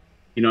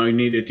 You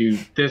need to do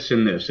this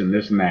and this and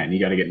this and that, and you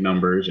got to get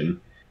numbers,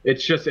 and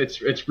it's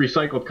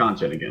recycled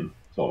content again.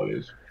 That's all it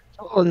is. It's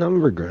all a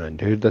number grind,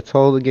 dude. That's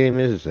all the game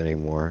is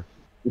anymore.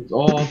 It's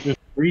all just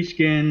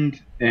reskinned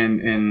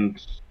and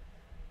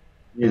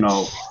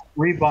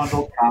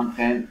rebundled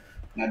content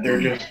that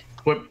they're just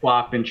flip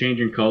flopping,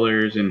 changing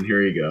colors, and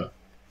here you go.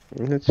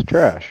 It's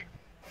trash.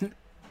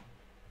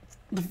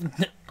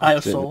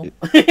 ISO.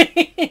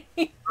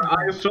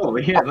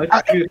 ISO, yeah,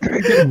 let's do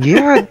it.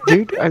 Yeah,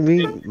 dude. I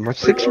mean, my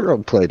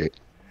 6-year-old played it.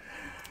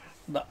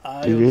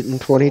 Did it in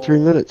 23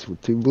 minutes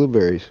with 2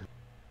 blueberries.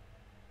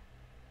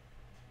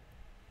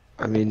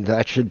 I mean,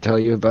 that should tell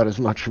you about as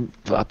much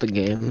about the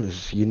game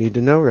as you need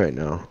to know right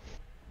now.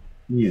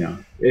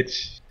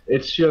 It's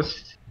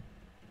just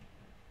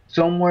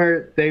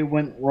somewhere they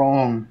went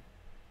wrong.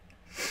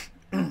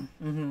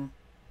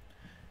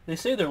 They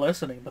say they're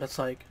listening, but it's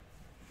like,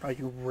 are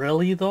you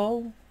really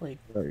though? Like,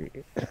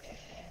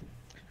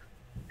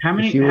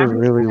 if you were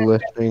really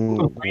listening,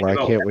 why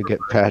can't we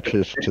get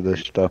patches to this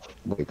stuff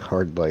like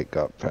Hardlight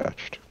got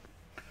patched?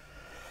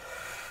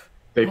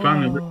 They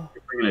finally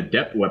bringing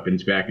adept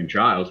weapons back in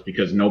Trials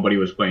because nobody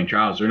was playing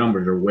Trials. Their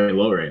numbers are way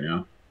low right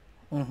now.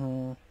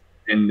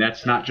 And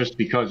that's not just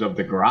because of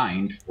the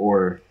grind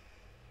or,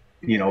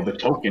 the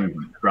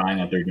token grind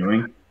that they're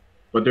doing,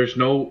 but there's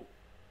no.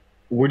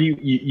 What do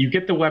you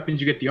get the weapons,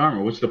 you get the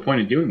armor. What's the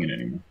point of doing it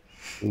anymore?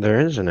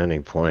 There isn't any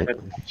point. That's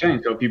what I'm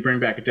saying. So if you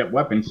bring back adept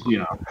weapons,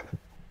 you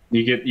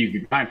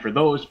can grind for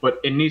those, but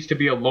it needs to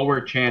be a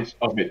lower chance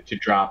of it to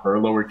drop or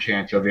a lower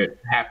chance of it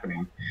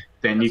happening.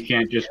 Then you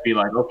can't just be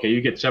like, okay, you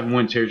get 7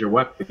 wins, here's your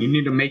weapon. You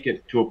need to make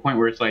it to a point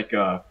where it's like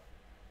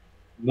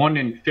 1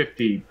 in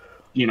 50,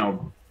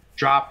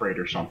 drop rate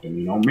or something.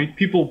 You know, make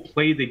people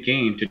play the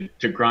game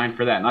to grind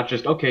for that, not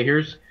just okay.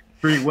 Here's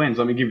 3 wins.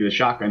 Let me give you the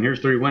shotgun. Here's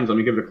 3 wins. Let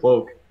me give you the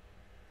cloak.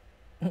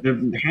 They're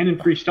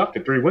handing free stuff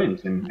to 3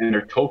 wins, and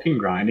they're token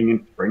grinding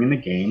and bringing the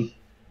game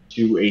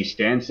to a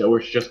standstill where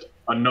it's just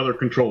another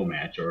control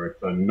match or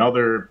it's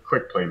another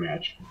quick play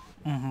match.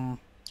 Mm-hmm.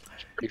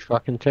 Pretty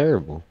fucking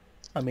terrible.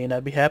 I mean,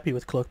 I'd be happy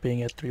with Cloak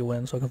being at 3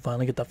 wins so I can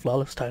finally get that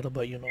flawless title,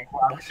 but you know.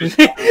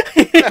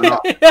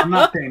 I'm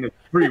not saying it's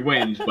 3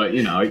 wins, but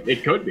you know,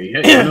 it could be.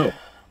 Hey, you know.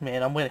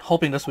 Man, I'm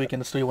hoping this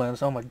weekend is 3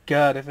 wins. Oh my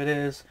god, if it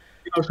is.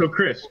 You know, so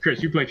Chris,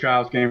 you play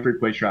Trials, Game Freak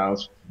play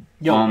Trials.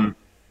 Yo.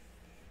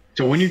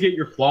 So when you get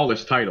your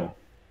flawless title,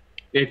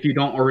 if you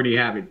don't already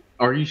have it,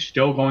 are you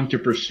still going to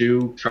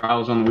pursue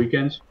Trials on the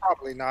weekends?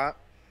 Probably not.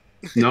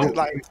 No.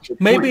 Like,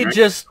 maybe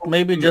just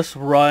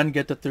run,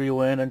 get the 3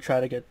 win, and try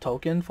to get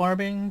token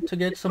farming to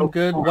get some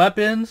good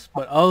weapons.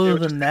 But other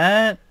than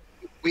that,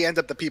 we end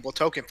up the people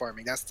token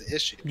farming. That's the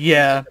issue.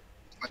 Yeah.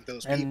 Like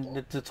those and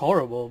people. it's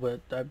horrible,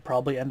 but I'd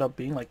probably end up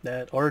being like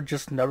that, or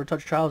just never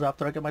touch Trials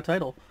after I get my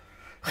title.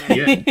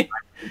 Yeah,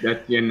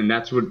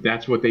 that's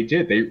what they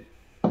did. They,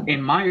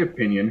 in my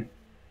opinion,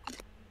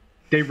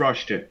 they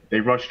rushed it. They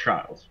rushed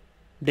Trials.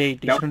 They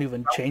shouldn't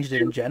even changed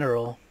it in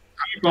general.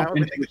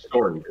 Into the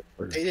story.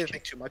 They didn't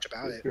think too much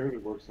about it.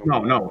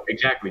 No,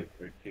 exactly.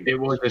 It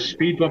was a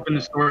speed bump in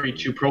the story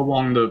to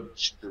prolong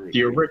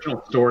the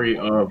original story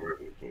of,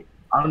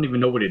 I don't even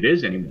know what it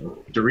is anymore.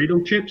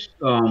 Dorito chips,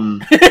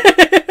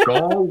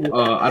 gall.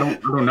 I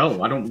don't know.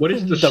 What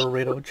is the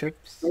Dorito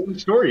chips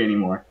story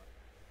anymore?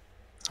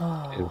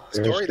 Oh.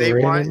 The story they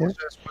want is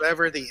just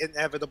whatever the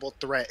inevitable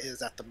threat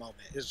is at the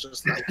moment. It's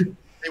just like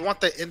they want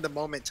the in the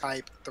moment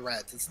type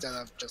threats instead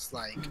of just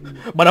like.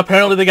 But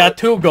apparently they got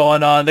 2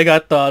 going on. They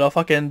got the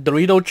fucking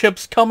Dorito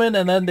chips coming,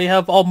 and then they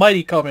have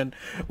Almighty coming,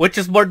 which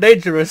is more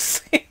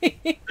dangerous. They're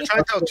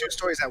trying to tell 2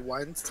 stories at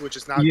once, which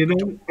is not. You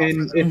know,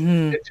 and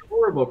it's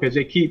horrible because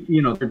they keep,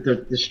 you know, they're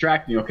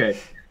distracting. Okay,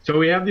 so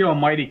we have the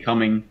Almighty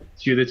coming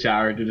to the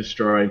tower to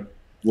destroy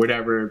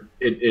whatever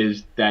it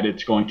is that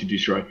it's going to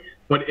destroy.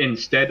 But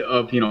instead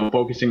of, you know,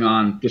 focusing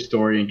on the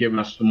story and giving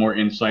us some more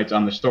insights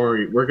on the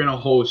story, we're going to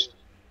host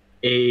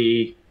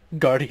a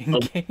Guardian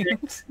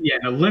Games. Yeah,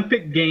 an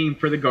Olympic game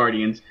for the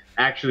Guardians,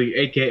 actually,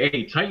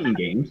 a.k.a. Titan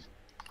Games.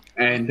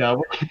 And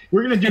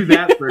we're going to do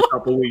that for a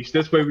couple weeks.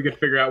 This way we can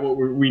figure out what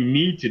we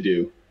need to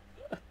do.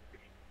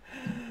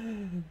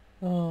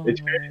 Oh,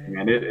 it's crazy,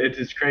 man.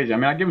 It's crazy. I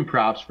mean, I give them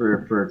props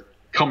for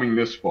coming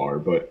this far,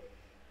 but...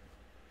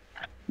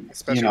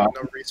 Especially with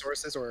no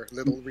resources or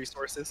little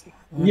resources.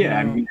 Yeah,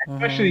 I mean,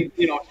 especially,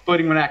 you know,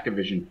 splitting with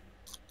Activision.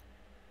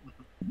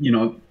 You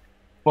know,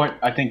 but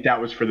I think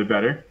that was for the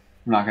better.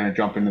 I'm not going to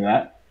jump into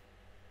that.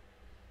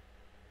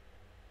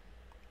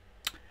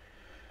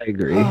 I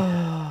agree.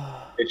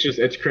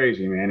 It's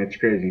crazy, man. It's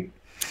crazy.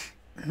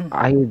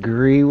 I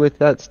agree with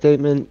that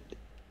statement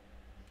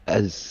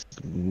as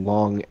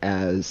long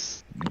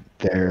as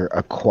they're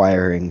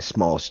acquiring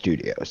small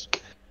studios.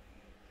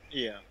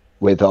 Yeah.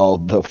 With all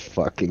the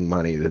fucking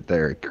money that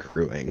they're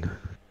accruing.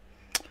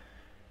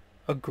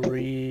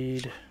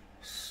 Agreed.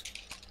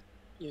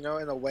 You know,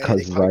 in a way.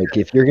 Because, like,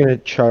 if you're going to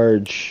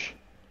charge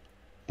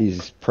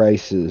these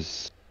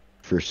prices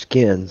for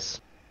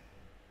skins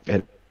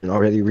at an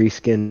already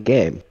reskinned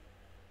game,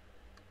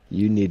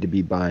 you need to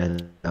be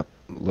buying up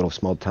little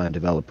small-time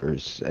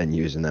developers and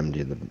using them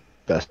to the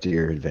best of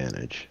your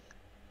advantage.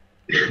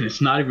 It's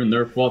not even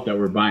their fault that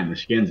we're buying the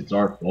skins. It's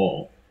our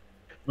fault.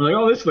 We're like,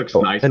 oh, this looks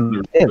nice.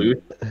 And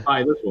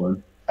buy this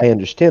one. I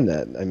understand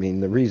that. I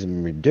mean, the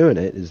reason we're doing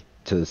it is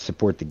to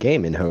support the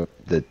game and hope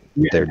that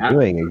they're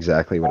doing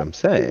exactly what I'm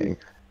saying.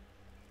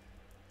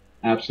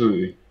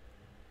 Absolutely.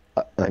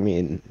 I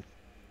mean,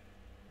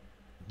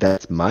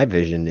 that's my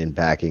vision in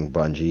backing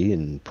Bungie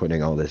and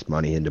putting all this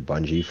money into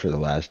Bungie for the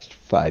last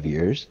 5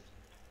 years.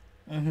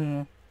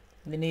 Mm-hmm.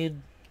 We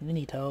need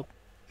help.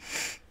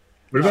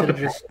 What about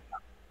the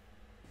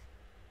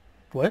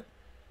What?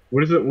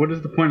 What is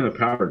the point of the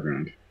power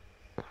grind?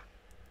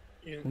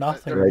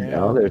 Nothing. Right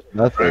now, there's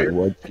nothing. Right.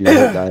 Once you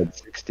hit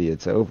 960,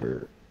 it's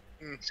over.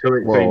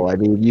 Well, I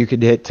mean, you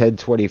could hit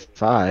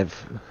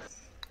 1025.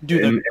 Do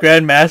the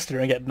Grandmaster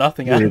and get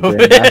nothing out of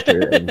it.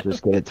 Grandmaster and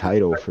just get a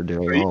title for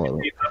doing all of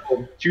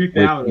it.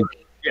 2,000.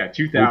 Yeah,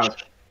 2,000.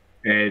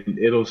 And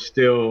it'll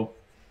still...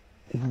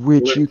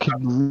 Which you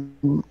can...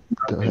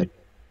 Go ahead.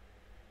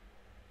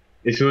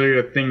 It's literally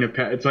a thing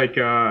to... It's like...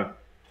 I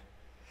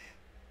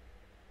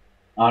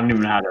don't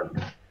even know how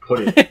to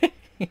put it.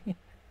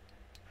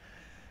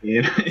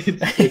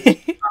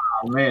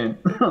 Oh, man.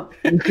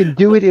 You can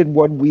do it in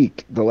 1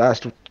 week, the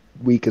last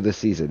week of the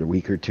season, a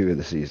week or 2 of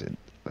the season.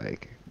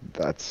 Like,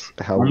 that's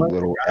how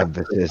little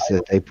emphasis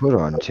that they put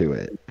onto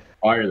it.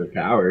 Fire the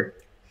power.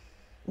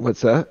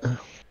 What's that?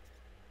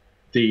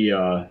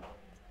 The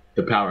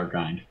power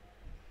grind.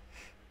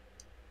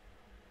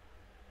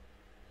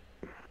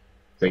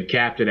 They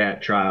capped it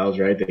at Trials,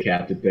 right? They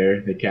capped it there.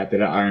 They capped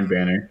it at Iron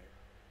Banner.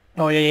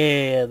 Oh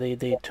yeah.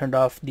 They turned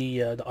off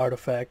the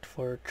artifact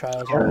for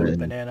Trials and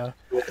Banana.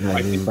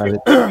 I think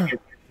what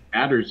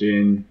matters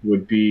in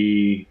would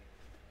be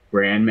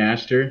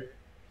Grandmaster.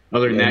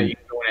 Other than that, you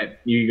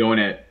can go in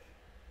at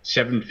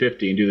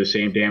 750 and do the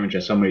same damage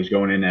as somebody's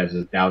going in as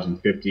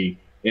 1050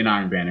 in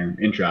Iron Banner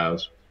in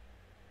Trials.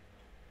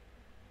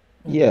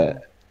 Yeah,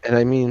 and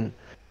I mean,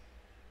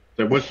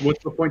 so what's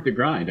the point to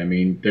grind? I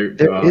mean, there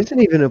isn't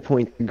even a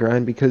point to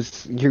grind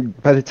because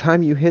by the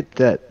time you hit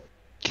that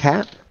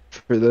cap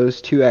for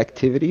those two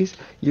activities,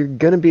 you're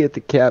gonna be at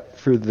the cap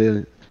for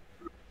the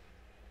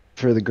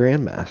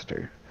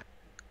Grandmaster.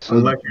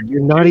 So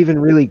you're not even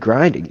really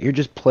grinding. You're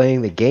just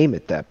playing the game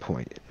at that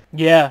point.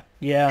 Yeah.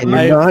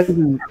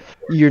 And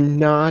you're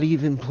not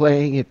even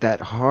playing it that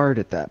hard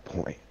at that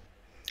point.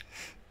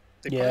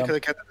 They probably could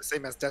have kept it the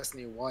same as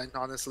Destiny 1,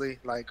 honestly,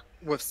 like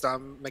with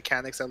some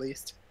mechanics at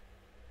least.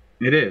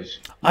 It is.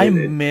 I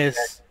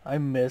miss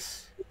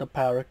the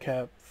power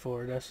cap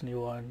for Destiny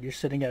 1. You're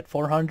sitting at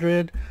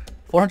 400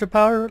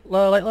 power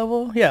light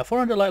level? Yeah,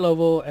 400 light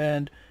level,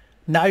 and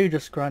now you're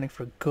just grinding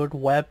for good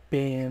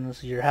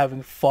weapons. You're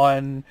having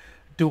fun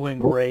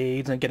doing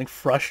raids and getting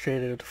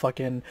frustrated at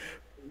fucking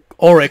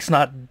Oryx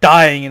not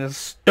dying in a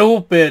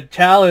stupid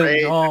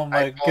challenge. Oh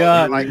my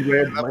god.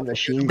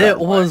 It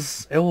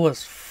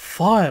was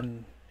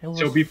fun.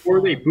 So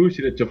before they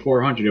boosted it to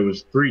 400, it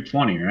was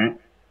 320, right?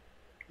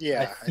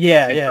 Yeah.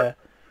 Yeah.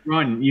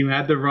 You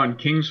had to run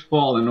King's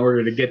Fall in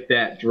order to get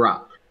that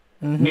drop.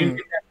 Mm-hmm. You get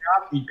that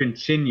drop, you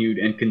continued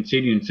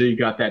until you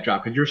got that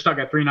drop because you're stuck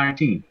at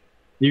 319.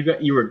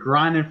 You were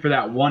grinding for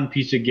that one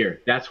piece of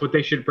gear. That's what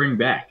they should bring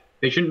back.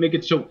 They shouldn't make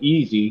it so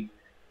easy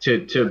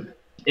to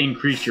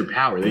increase your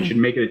power. They should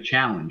make it a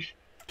challenge.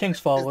 King's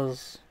Fall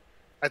was.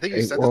 I think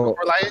you said this before,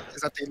 Lion,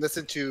 is that they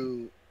listen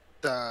to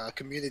the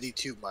community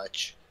too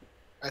much.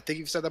 I think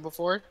you've said that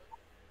before.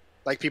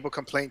 Like people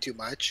complain too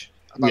much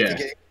about the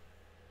game.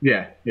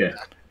 Yeah.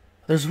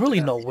 There's really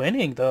no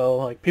winning though.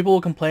 Like people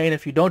will complain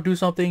if you don't do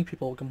something.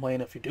 People will complain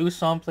if you do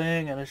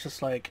something, and it's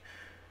just like.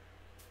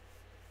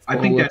 I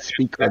think that's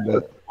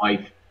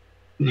life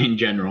in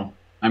general.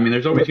 I mean,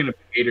 there's always going to be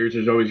haters.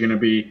 There's always going to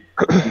be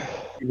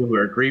people who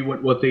agree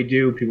with what they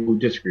do, people who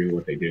disagree with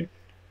what they do.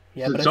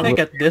 Yeah, but I think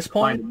at this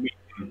point,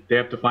 they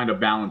have to find a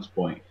balance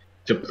point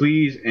to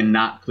please and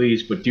not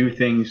please, but do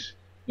things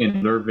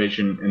in their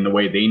vision in the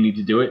way they need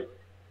to do it.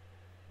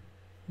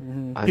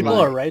 People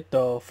are right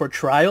though. For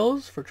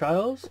trials,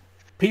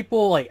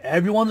 people like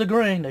everyone's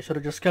agreeing they should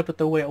have just kept it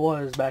the way it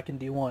was back in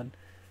D1.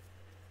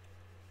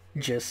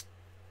 Just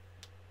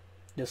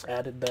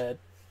added that.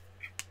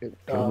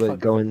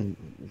 Going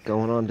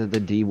on to the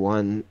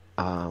D1,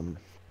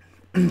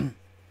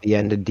 the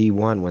end of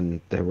D1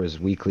 when there was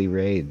weekly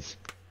raids,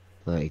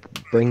 like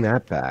bring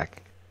that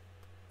back.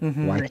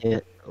 Mm-hmm.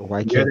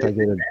 Why can't I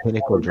get a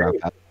pinnacle drop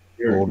out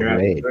of old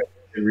raid?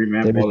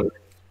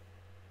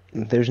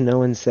 There's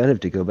no incentive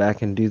to go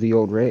back and do the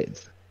old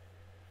raids.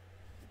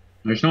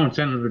 There's no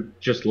incentive to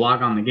just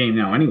log on the game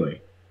now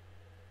anyway.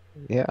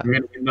 Yeah. I'm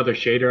gonna get another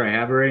shader I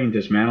have already and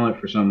dismantle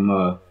it for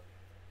some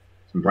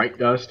bright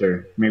dust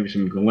or maybe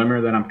some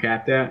glimmer that I'm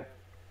capped at.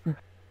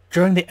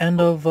 During the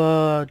end of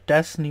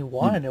Destiny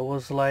 1, it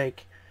was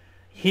like,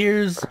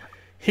 here's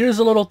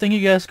a little thing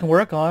you guys can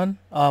work on.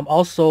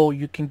 Also,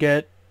 you can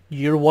get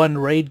year 1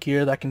 raid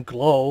gear that can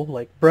glow.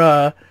 Like,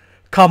 bruh,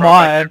 come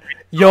on.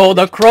 Yo,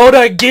 the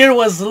Crota gear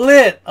was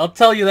lit. I'll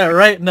tell you that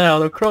right now.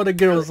 The Crota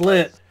gear was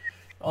lit.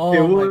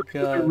 Oh my god. It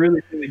was a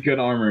really, really good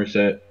armor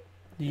set.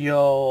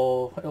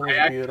 Yo, it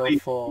was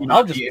beautiful.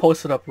 I'll just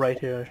post it up right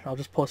here. I'll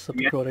just post up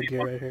the Crota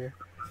gear right here.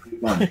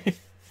 Fun.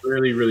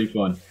 Really, really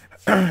fun.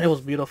 It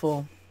was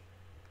beautiful.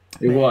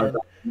 It was.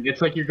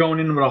 It's like you're going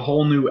in with a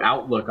whole new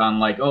outlook on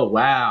like, oh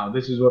wow,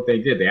 this is what they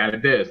did. They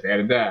added this, they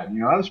added that.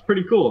 You know, that was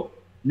pretty cool.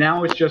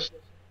 Now it's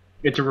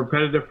a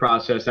repetitive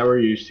process that we're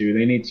used to.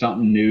 They need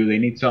something new. They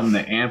need something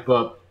to amp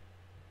up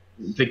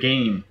the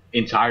game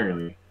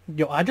entirely.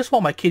 Yo, I just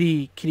want my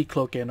kitty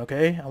cloak in,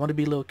 okay? I want to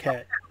be a little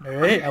cat.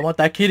 Alright? I want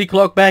that kitty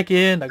cloak back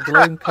in, that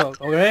glowing cloak,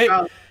 alright?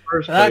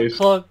 That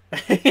cloak.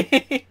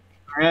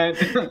 Right.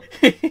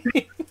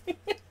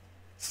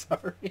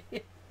 Sorry.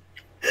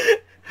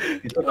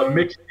 It's a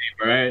mixtape,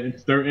 right?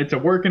 It's a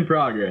work in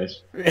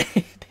progress. They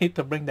need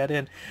to bring that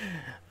in.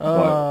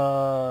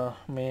 Oh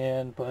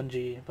man,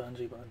 Bungie.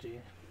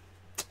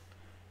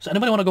 So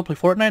anybody want to go play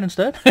Fortnite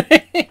instead?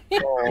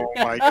 Oh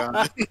my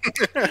god.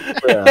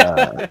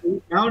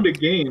 We found a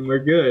game. We're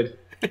good.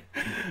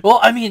 Well,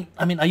 I mean,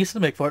 I used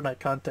to make Fortnite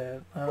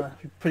content. I'm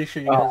pretty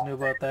sure you guys knew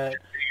about that.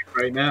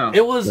 Right now,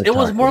 it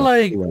was more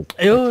like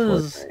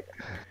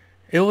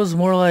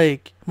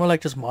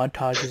just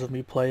montages of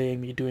me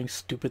playing, me doing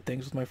stupid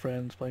things with my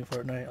friends, playing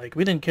Fortnite. Like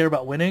we didn't care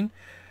about winning.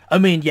 I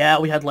mean, yeah,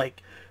 we had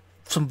like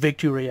some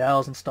victory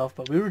royales and stuff,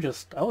 but I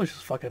was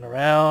just fucking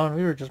around.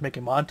 We were just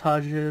making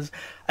montages.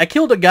 I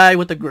killed a guy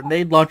with a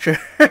grenade launcher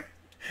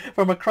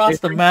from across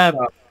the map.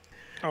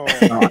 Oh,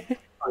 I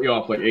cut you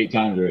off like 8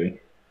 times already.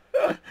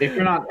 If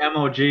you're not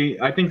MOG,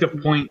 I think the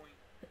point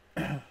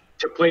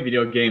to play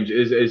video games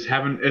is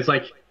having, it's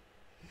like,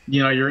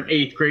 you know, you're in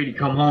 8th grade, you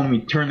come home,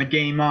 you turn the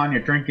game on,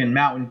 you're drinking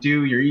Mountain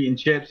Dew, you're eating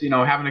chips, you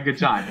know, having a good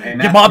time.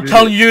 And your mom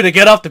telling you to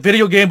get off the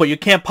video game, but you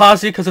can't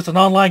pause it because it's an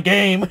online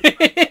game.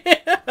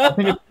 I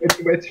think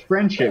it's it's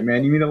friendship,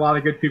 man. You meet a lot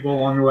of good people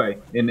along the way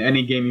in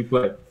any game you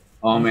play.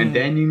 And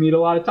then you meet a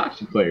lot of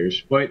toxic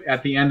players. But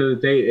at the end of the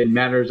day, it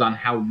matters on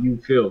how you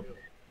feel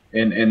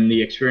and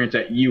the experience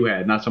that you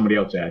had, not somebody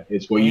else had.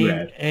 It's what you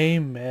had.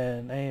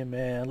 Amen.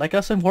 Amen. Like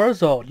us in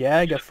Warzone. Yeah,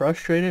 I get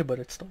frustrated, but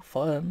it's still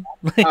fun.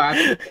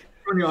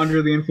 When you're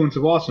under the influence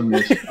of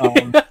awesomeness,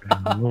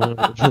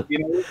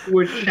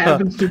 which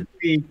happens to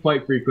me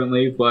quite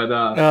frequently, but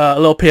a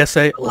little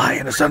PSA: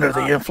 Lion is under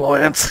the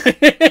influence. I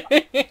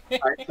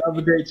have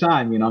a great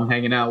time. I'm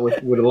hanging out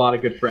with a lot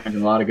of good friends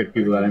and a lot of good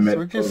people that I met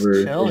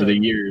over the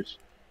years,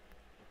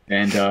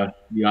 and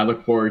I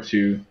look forward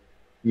to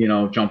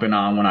jumping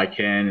on when I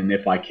can and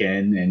if I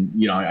can,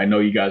 and I know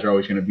you guys are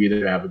always going to be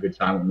there to have a good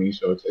time with me,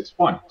 so it's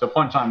fun. It's a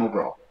fun time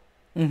overall,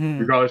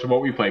 regardless of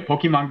what we play.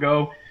 Pokemon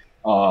Go.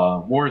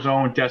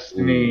 Warzone,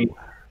 Destiny,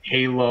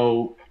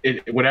 Halo,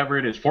 whatever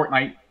it is,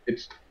 Fortnite.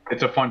 It's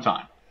a fun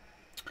time.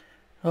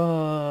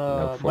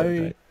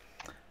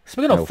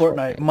 Speaking of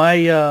Fortnite,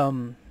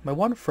 my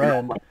one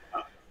friend.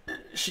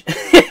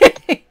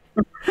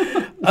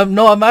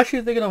 No, I'm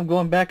actually thinking of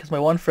going back because my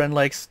one friend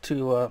likes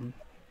to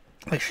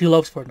she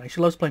loves Fortnite.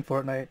 She loves playing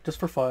Fortnite just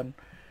for fun,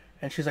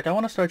 and she's like, I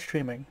want to start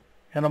streaming,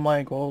 and I'm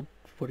like, well,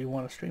 what do you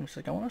want to stream? She's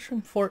like, I want to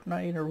stream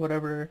Fortnite or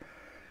whatever,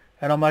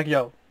 and I'm like,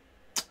 yo.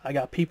 I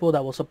got people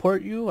that will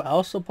support you.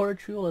 I'll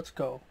support you. Let's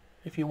go.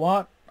 If you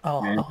want,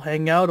 I'll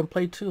hang out and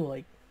play too.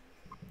 Like,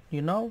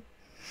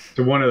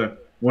 So one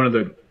of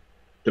the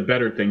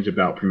better things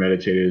about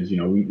Premeditated is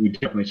we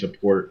definitely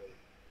support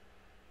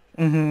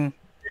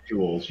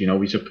individuals.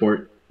 We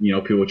support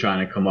people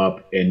trying to come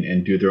up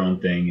and do their own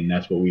thing, and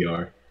that's what we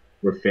are.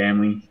 We're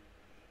family.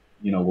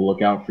 We'll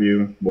look out for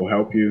you. We'll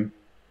help you.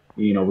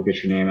 We'll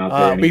get your name out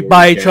there. We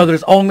buy each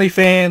other's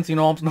OnlyFans.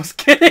 I'm just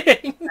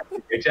kidding.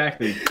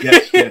 Exactly.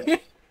 Yes.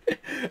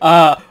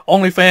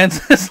 OnlyFans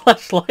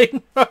 /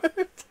 Lighten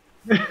Heart.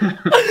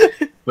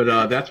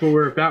 But that's what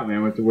we're about,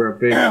 man. We're a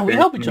big. We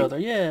help each other.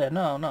 Yeah.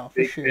 No.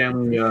 Big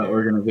family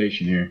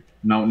organization here.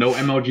 No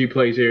MLG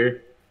plays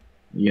here.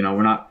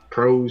 We're not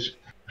pros.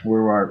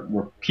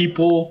 We're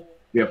people.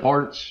 We have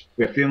hearts.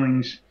 We have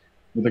feelings.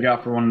 We look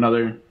out for one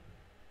another.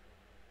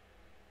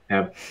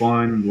 Have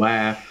fun.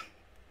 Laugh.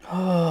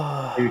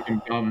 Do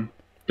some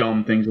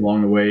dumb things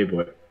along the way,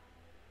 but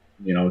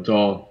it's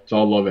all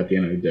love at the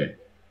end of the day.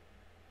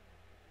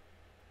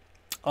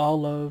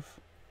 All love.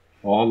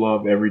 All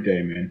love every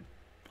day, man.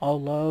 All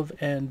love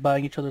and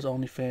buying each other's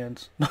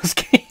OnlyFans. No, just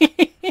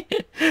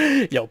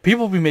kidding. Yo,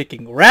 people be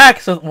making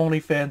racks of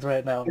OnlyFans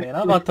right now, man.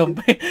 I'm about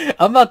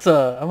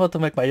to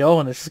make my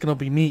own. It's just gonna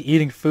be me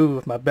eating food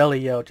with my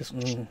belly out, just.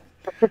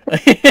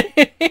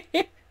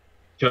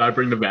 Should I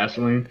bring the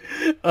Vaseline?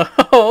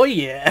 Oh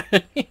yeah.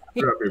 Rub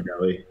your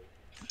belly.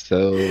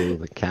 So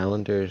the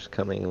calendar's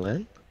coming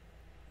when?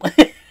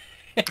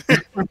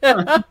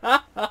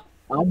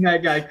 I'm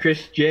that guy,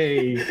 Chris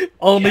J.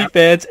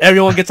 OnlyFans,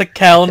 everyone gets a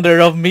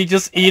calendar of me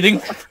just eating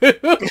food.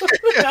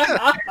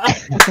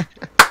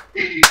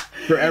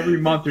 For every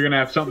month, you're gonna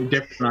have something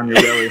different on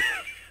your belly.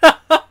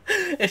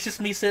 It's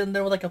just me sitting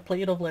there with like a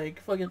plate of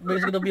like fucking.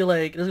 There's gonna be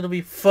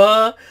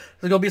pho.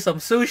 There's gonna be some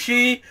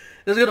sushi.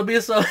 There's gonna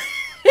be some.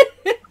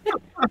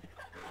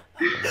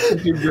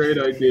 That's a great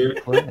idea,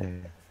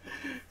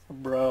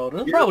 bro.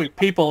 There's probably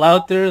people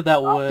out there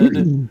that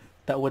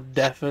would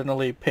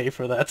definitely pay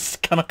for that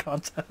kind of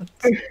content.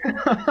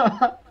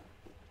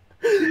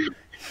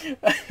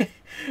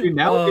 Dude,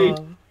 nowadays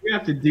we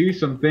have to do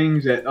some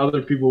things that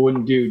other people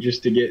wouldn't do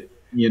just to get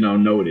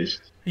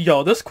noticed.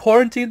 Yo, this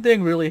quarantine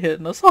thing really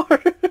hitting us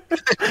hard.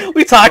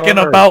 We talking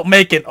about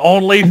making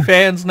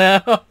OnlyFans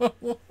now.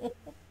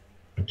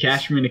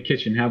 Cash me in the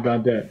kitchen. How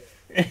about that?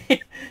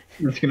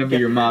 That's gonna be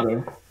your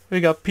motto.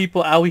 We got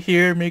people out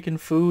here making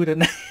food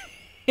and.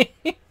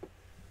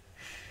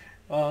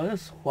 Oh,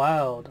 this is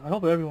wild. I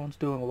hope everyone's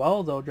doing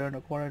well though during the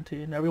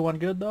quarantine. Everyone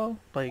good though?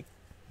 Like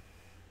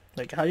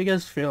how you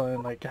guys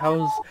feeling? Like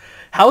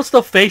how's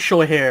the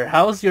facial hair?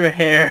 How's your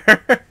hair?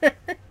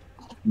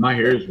 My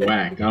hair is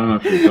whacked. I don't know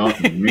if you're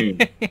talking to me.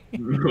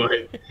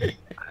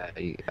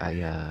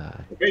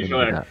 Facial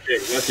hair,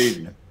 that's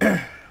easy.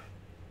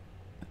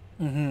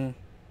 The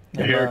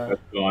haircuts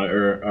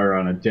are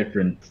on a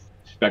different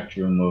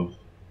spectrum of.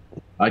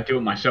 I do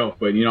it myself,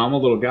 but I'm a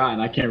little guy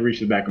and I can't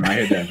reach the back of my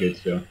head that good,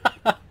 so.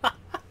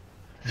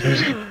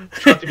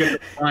 Try to get the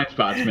blind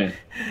spots, man.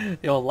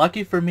 Yo,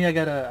 lucky for me, I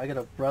got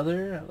a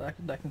brother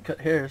that can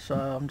cut hair, so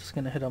I'm just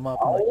gonna hit him up.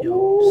 I'm like,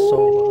 yo,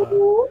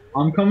 so.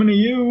 I'm coming to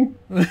you.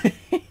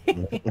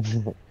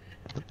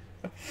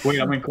 Wait,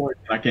 I'm in court.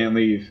 I can't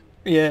leave.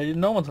 Yeah,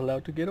 no one's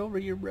allowed to get over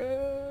here,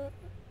 bro.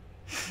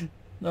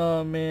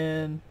 Oh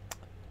man.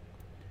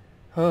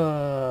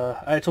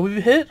 Alright, so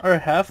we've hit our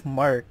half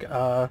mark.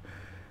 I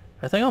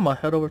think I'm gonna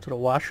head over to the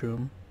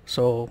washroom.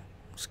 So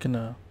I'm just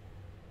gonna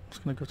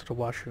go to the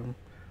washroom.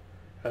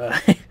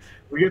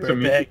 We get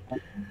some back.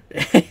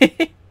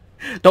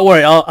 Don't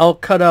worry, I'll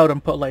cut out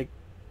and put like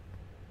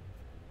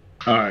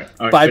all right,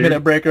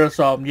 5-minute break or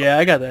something. Yeah,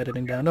 I got the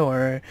editing down. Don't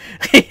worry.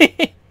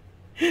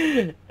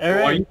 All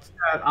right.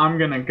 I'm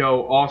gonna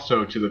go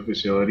also to the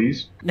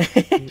facilities.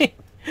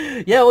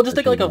 Yeah, we'll just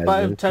take Pushing like a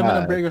guys 5-10 minute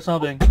inside. break or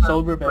something. So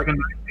we'll be Like back. a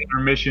nice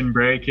intermission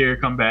break here.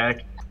 Come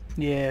back.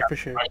 Yeah, for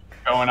sure. What's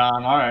going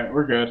on? All right,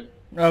 we're good.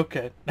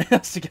 Okay.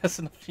 I'll see you guys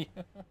in a few.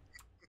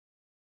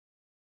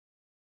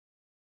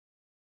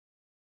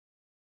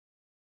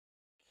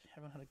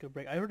 Haven't had a good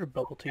break. I ordered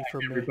bubble tea for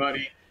me.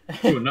 Everybody,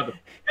 to another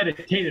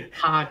meditated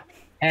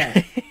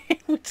podcast.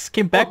 We just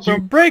came back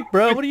from break,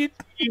 bro. What are you?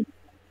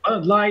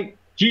 Bud Light,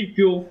 G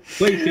Fuel,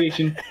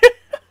 PlayStation,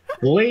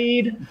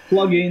 Blade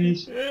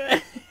plugins,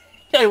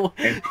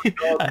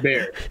 and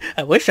Bear.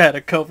 I wish I had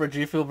a code for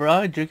G Fuel, bro.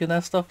 I'm drinking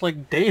that stuff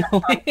like daily.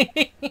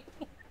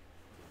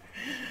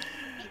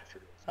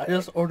 I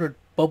just ordered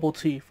bubble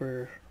tea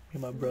for me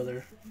and my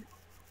brother.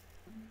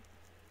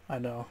 I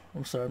know.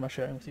 I'm sorry. I'm not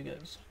sharing with you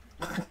guys.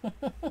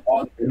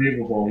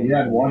 Unbelievable. You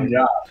had one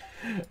job.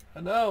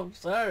 I know. I'm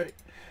sorry.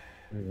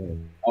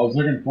 I was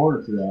looking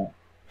forward to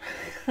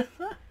that.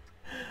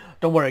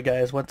 Don't worry,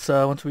 guys. Once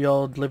we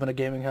all live in a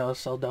gaming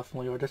house, I'll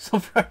definitely order some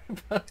for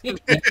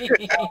everybody.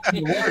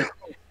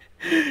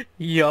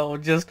 Yo,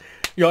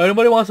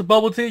 anybody wants a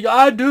bubble tea? Yo,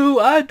 I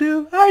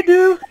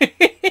do.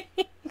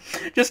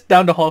 Just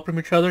down the hall from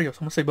each other. Yo,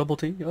 someone say bubble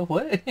tea. Yo,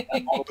 what?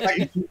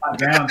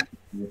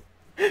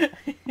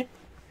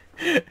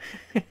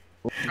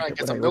 Try and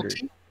get some milk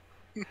tea.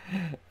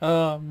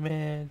 Oh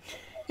man.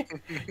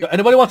 Yo,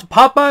 anybody wants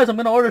Popeyes? I'm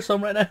gonna order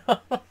some right now.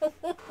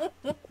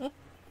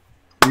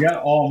 We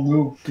gotta all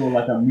move to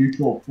like a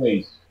mutual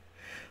place.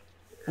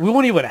 We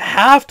won't even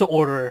have to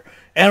order.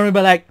 And we'll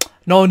be like,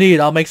 no need,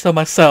 I'll make some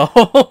myself.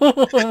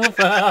 What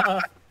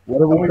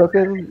are we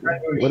cooking?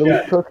 What are we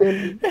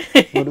cooking?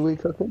 What are we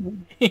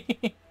cooking?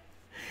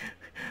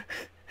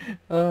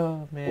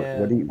 Oh man.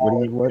 What do you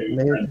want,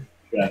 man?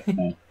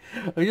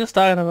 We're just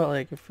talking about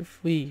like if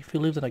we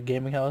lived in a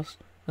gaming house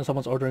and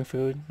someone's ordering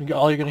food,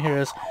 all you're gonna hear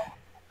is,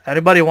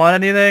 anybody want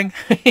anything?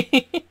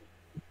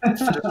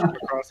 Just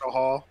across the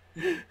hall.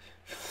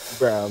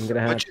 Bro, I'm gonna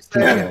have to you teach you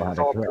said how it's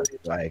to all cook. pretty-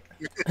 Like,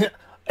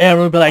 And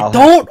we'll be like, I'll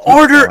don't have to teach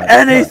order you how to cook."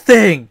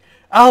 anything.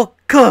 I'll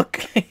cook.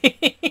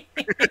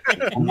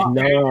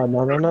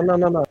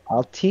 no.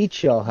 I'll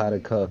teach y'all how to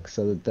cook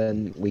so that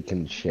then we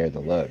can share the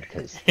load.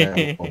 Because then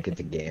I won't get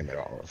the game at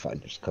all if I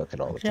just cook it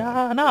all the time.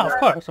 Yeah, no, of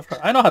course.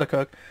 I know how to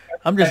cook.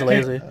 I'm just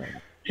lazy.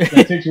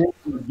 That takes away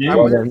from the game.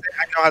 Well, I know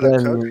how to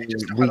then cook. I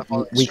just know how to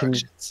follow we can-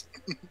 instructions.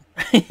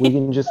 We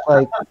can just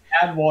like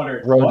Add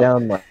water. throw What?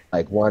 down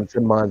like once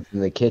a month in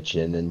the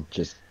kitchen and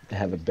just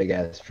have a big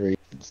ass freeze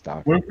and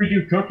stock. What if we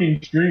do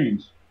cooking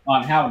streams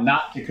on how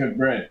not to cook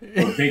bread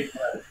or bake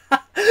bread?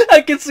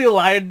 I can see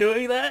Lion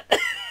doing that.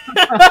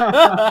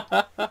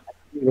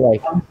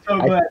 Like I'm so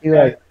I glad. feel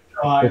like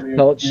you the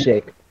salt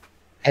shake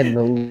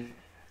and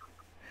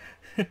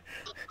the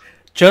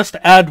Just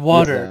add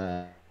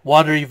water.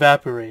 Water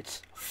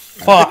evaporates.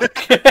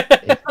 Fuck.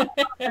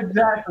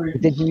 Exactly.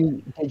 Did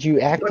you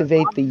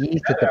activate the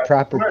yeast at the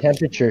proper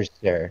temperature,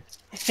 sir?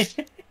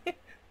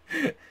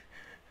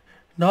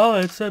 No,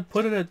 it said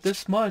put it at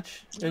this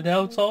much, and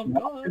now it's all It's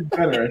gone.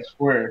 better, I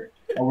swear.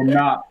 I would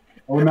not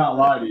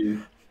lie to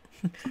you.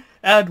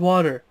 Add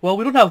water. Well,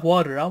 we don't have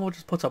water. I'm gonna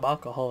just put some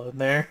alcohol in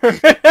there. This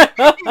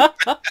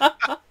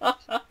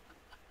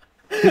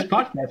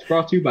podcast is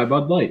brought to you by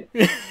Bud Light.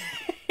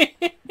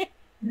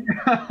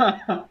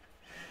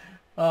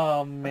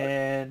 Oh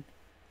man.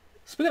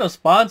 Speaking of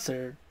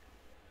sponsored,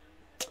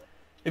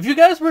 if you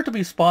guys were to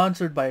be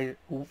sponsored by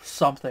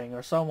something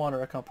or someone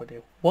or a company,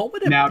 what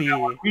would it Now, be?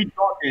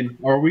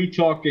 are we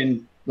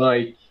talking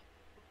like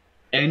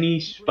any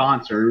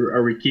sponsor? Or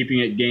are we keeping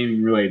it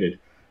gaming related?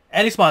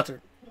 Any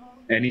sponsor.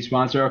 Any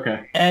sponsor?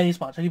 Okay. Any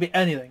sponsor. It could be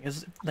anything.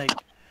 It's like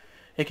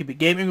it could be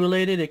gaming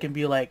related, it can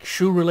be like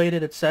shoe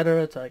related,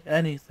 etc. It's like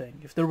anything.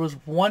 If there was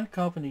one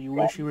company you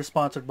wish you were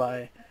sponsored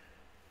by,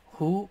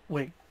 who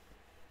would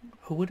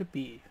it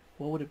be?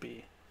 What would it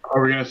be?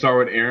 Are we gonna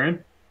start with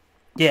Aaron?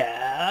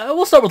 Yeah,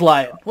 we'll start with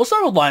Lion. We'll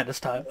start with Lion this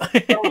time.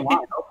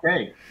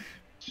 Okay.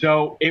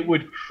 So it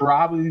would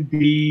probably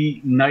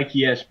be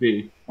Nike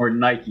SB or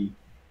Nike.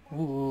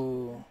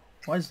 Ooh,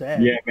 why is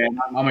that? Yeah, man.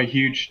 I'm a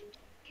huge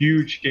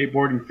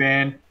skateboarding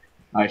fan.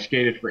 I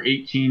skated for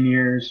 18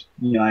 years.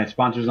 You know, I had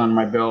sponsors on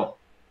my belt.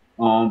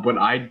 But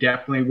I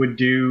definitely would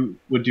do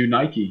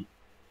Nike.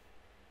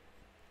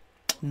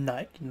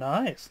 Nike,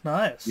 nice.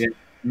 Yeah,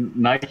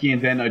 Nike,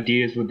 and then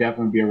Adidas would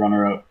definitely be a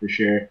runner-up for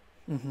sure.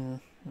 No,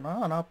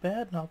 not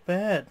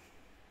bad.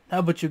 How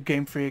about you,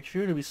 Game Freak? If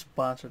you were to be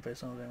sponsored by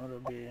something, what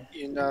would it be?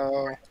 You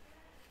know,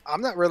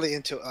 I'm not really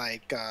into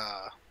like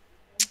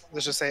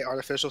let's just say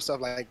artificial stuff,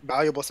 like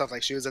valuable stuff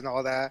like shoes and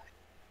all that.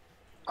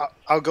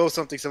 I'll go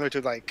something similar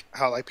to like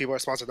how like people are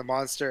sponsored the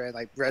Monster and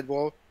like Red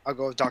Bull. I'll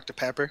go with Dr.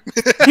 Pepper.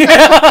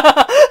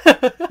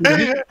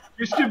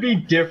 Just to be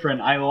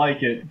different, I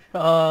like it.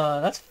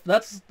 That's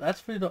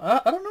pretty dope. I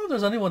don't know if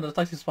there's anyone that's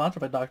actually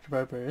sponsored by Dr.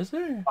 Pepper, is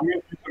there? I'm gonna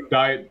do some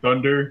Diet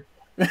Thunder.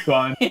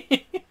 Fun.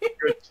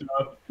 Good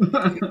stuff.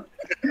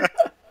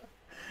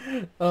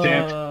 Sam,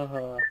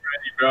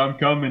 ready, bro? I'm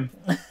coming.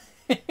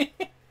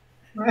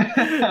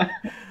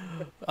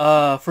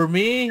 For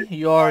me,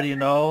 you already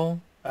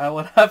know. I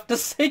would have to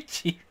say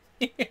G.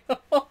 His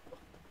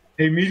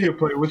Hey, Media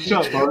Play, what's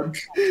up, bud?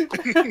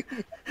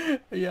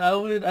 Yeah, I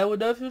would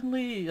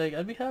definitely like.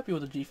 I'd be happy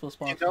with a G Fuel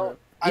sponsorship.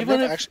 I've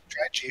Even never if actually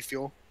tried G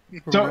Fuel.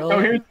 So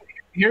really?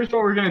 here's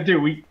what we're gonna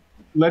do.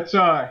 Let's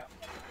so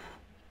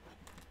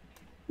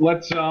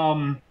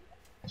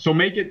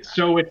make it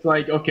so it's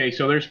like, okay,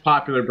 so there's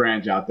popular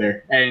brands out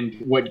there, and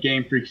what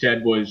Game Freak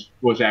said was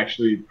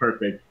actually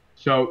perfect.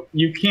 So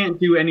you can't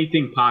do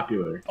anything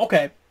popular.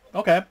 Okay.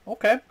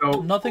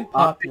 So Nothing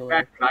I'll take popular.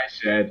 back what I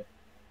said,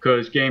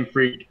 because Game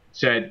Freak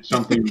said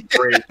something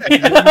great.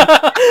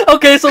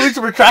 Okay, so we're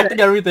retracting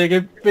everything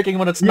and picking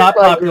when it's not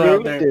popular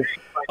out there.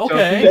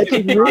 Okay. So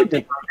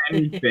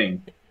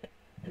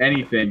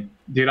anything,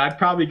 dude. I'd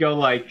probably go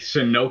like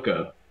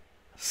Sunoco.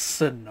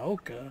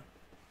 Sunoco.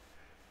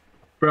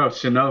 Bro,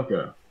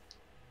 Sunoco.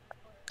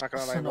 Not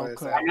gonna lie, what is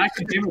Sunoco. that? I mean, I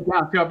could dim it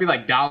down too. I'll be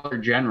like Dollar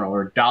General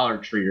or Dollar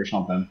Tree or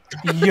something.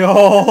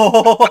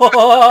 Yo.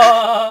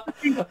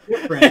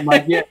 Different. I'm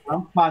like, yeah,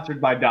 I'm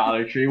sponsored by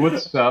Dollar Tree.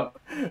 What's up?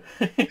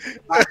 99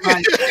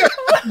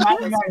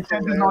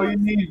 cents is all you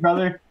need,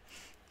 brother.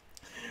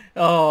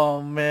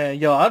 Oh man,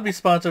 yo, I'd be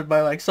sponsored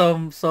by like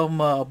some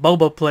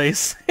boba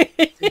place.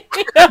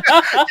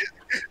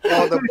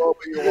 All the boba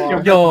you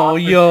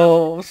want.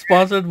 Yo,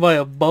 sponsored by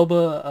a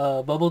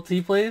boba bubble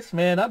tea place.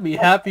 Man, I'd be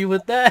happy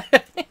with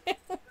that.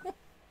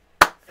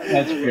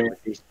 That's great.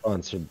 Be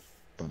sponsored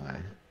by.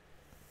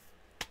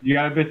 You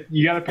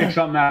gotta pick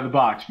something out of the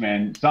box,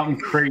 man. Something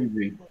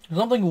crazy,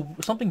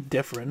 something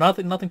different.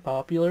 Nothing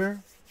popular.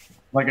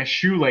 like a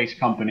shoelace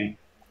company.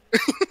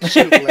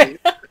 Shoelace.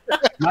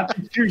 Not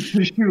the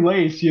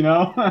shoelace, you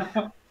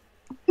know.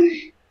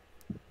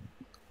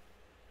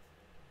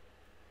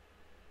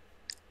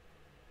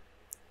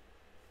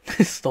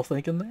 Still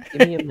thinking there.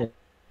 Give me a minute.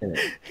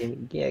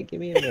 Give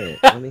me a minute.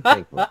 Let me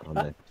think on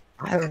this.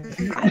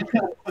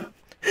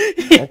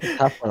 That's a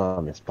tough one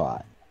on the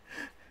spot.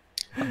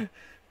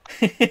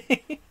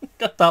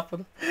 Got top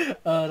of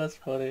that's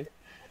funny.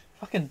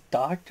 Fucking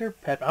Dr.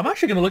 Pepper. I'm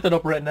actually gonna look that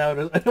up right now.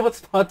 I know what's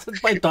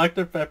sponsored by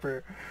Dr.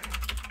 Pepper.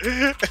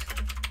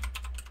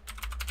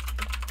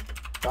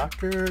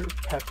 Dr.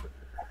 Pepper.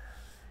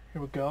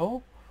 Here we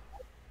go.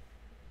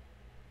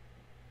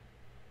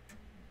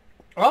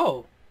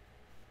 Oh.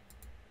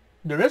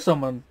 There is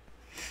someone.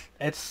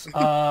 It's Team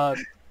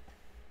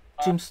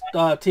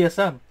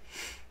TSM.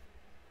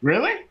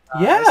 Really?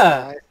 Yeah.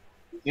 Nice.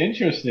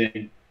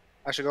 Interesting.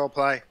 I should go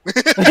apply.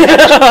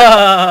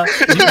 Yeah,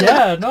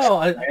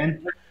 no,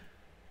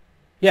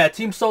 yeah,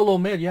 Team Solo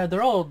Mid, yeah,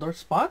 they're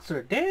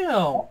sponsored.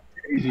 Damn.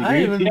 Crazy, I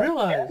didn't dude. even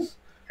realize.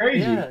 Crazy.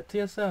 Yeah,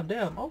 TSM,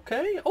 damn.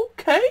 Okay.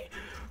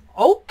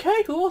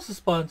 Who else is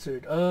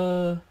sponsored?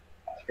 That's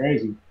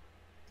crazy.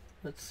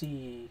 Let's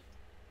see.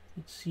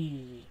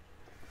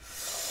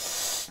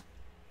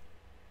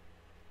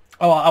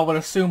 Oh, I would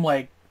assume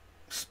like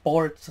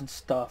sports and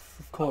stuff,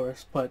 of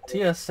course, but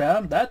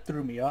TSM, that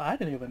threw me off. I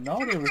didn't even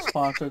know they were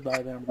sponsored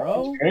by them,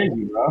 bro. That's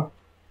crazy, bro.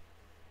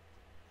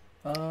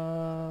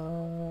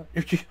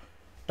 If you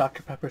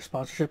Dr. Pepper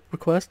sponsorship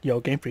request, yo,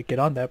 Game Freak, get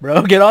on that,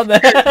 bro. Get on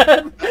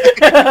that.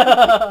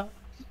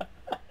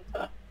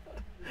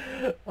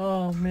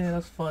 Oh man,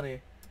 that's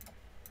funny.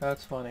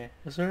 That's funny.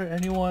 Is there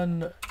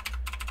anyone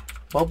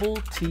bubble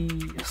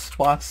tea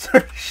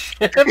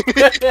sponsorship?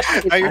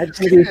 I'd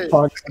be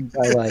sponsored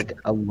by like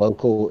a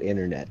local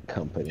internet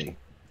company.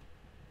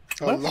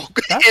 A local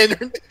That's-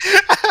 internet.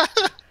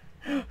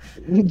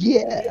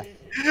 Yeah.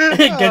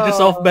 Get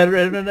yourself better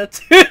internet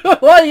too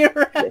while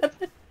you're at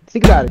it.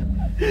 Think about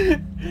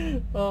it.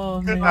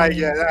 Oh man. I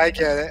get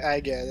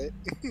it.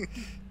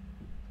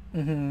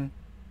 Mm-hmm.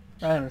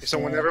 I understand. So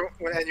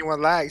when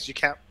anyone lags,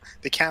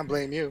 they can't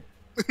blame you.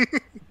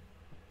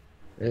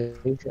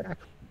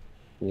 Exactly.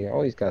 You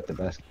always got the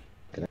best.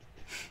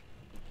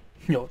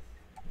 Yo,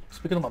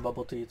 speaking of my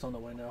bubble tea, it's on the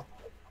way now.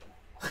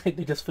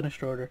 They just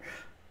finished order.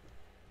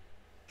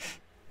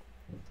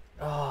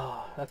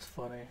 Oh, that's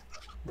funny,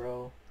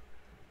 bro.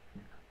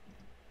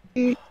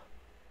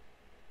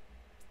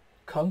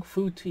 Kung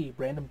Fu Tea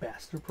brand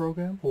ambassador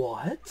program?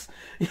 What?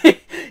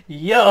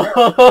 Yo!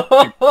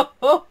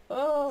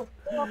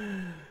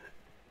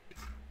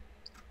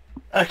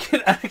 I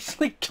can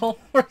actually go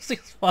for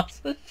these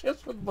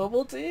sponsorships with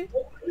bubble tea.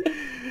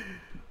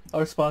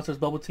 Our sponsor is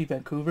Bubble Tea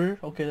Vancouver.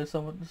 Okay, there's a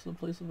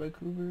place in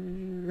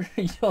Vancouver.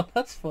 Yo,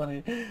 that's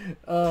funny.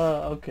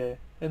 Okay,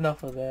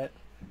 enough of that.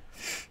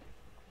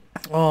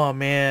 Oh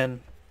man.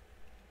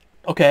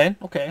 Okay.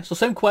 So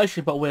same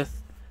question, but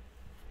with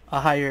a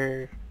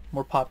higher,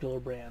 more popular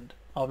brand.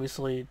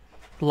 Obviously,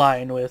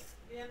 Lion with.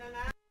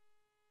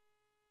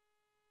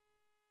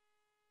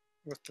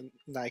 With the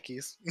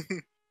Nikes.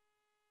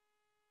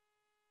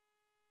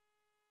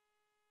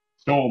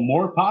 So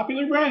more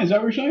popular brand? Is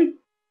that what you're saying?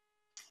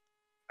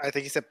 I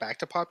think he said back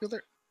to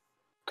popular.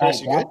 Oh,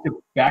 Chris, you good?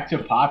 back to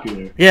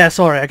popular. Yeah,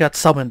 sorry, I got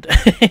summoned.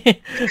 They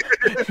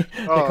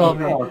called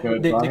me. okay,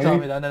 They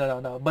called me.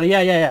 No. But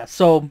yeah.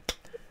 So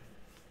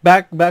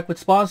back with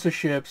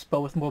sponsorships,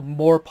 but with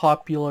more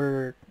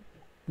popular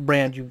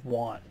brand you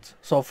want.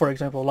 So for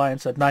example, Lion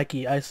said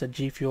Nike, I said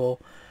G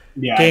Fuel,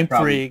 Yeah, Game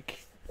probably.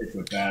 Freak. stick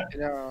with that. You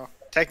know,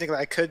 technically,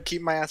 I could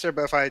keep my answer,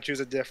 but if I choose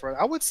a different,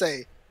 I would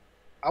say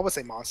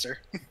Monster.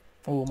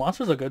 Oh,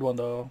 Monster's a good one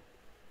though.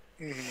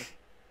 Mm-hmm.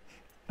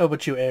 How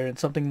about you, Aaron?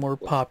 Something more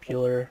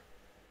popular.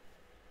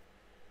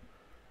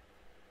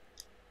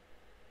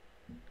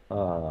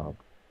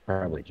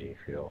 Probably G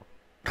Fuel.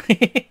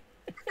 Hey,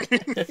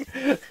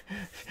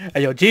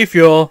 yo, G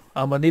Fuel,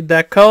 I'm gonna need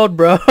that code,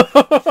 bro.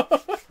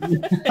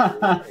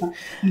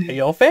 Hey,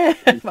 yo, fam,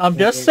 I'm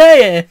just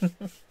saying.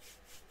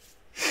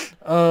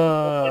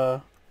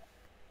 Anybody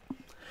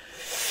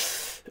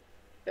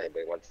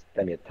wants to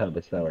send me a tub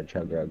of sour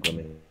chug rug, let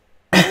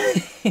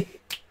me.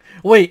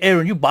 Wait,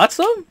 Aaron, you bought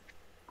some?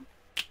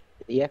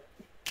 Yeah.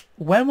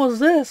 When was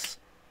this?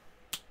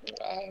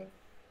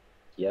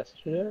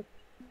 Yesterday?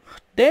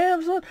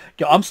 Damn, son.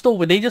 Yo, I'm still.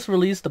 They just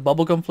released the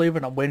bubblegum flavor,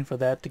 and I'm waiting for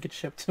that to get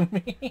shipped to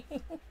me.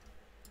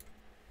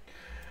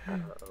 Let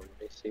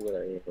me see what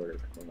I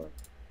ordered. Hold on.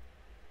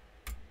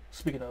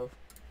 Speaking of,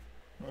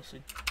 let's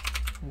see.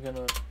 I'm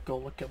gonna go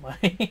look at my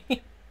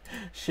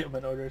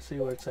shipment order, see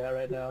where it's at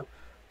right now.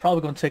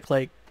 Probably gonna take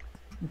like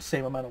the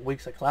same amount of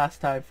weeks like last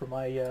time for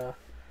my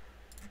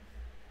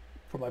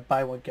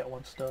buy one get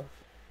one stuff.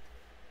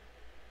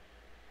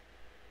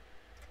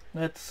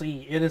 Let's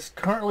see. It is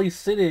currently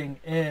sitting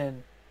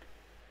in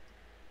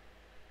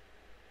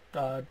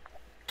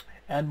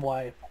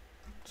NY.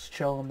 Just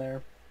chilling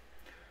there,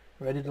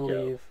 ready to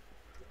leave.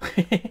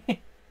 I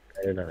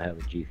do not have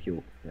a G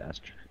Fuel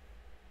fast.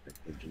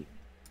 G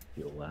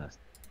Fuel last.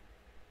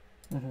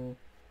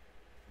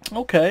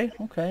 Okay.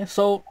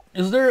 So,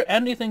 is there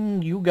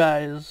anything you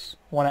guys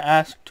want to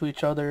ask to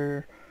each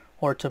other,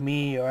 or to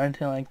me, or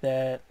anything like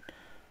that?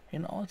 You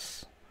know,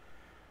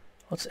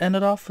 let's end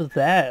it off with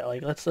that.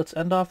 Like, let's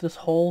end off this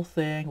whole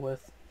thing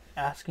with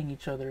asking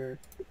each other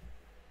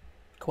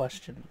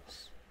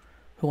questions.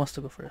 Who wants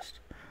to go first?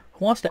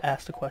 Who wants to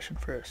ask the question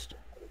first?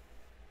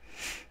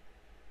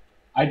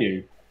 I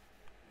do.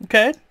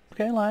 Okay,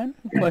 Lion.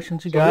 What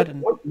questions you got?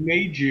 What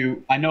made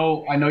you? I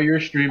know you're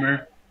a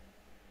streamer.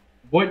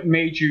 What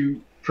made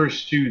you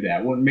pursue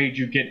that? What made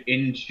you get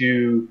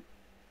into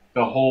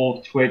the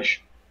whole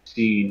Twitch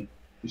scene,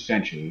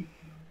 essentially?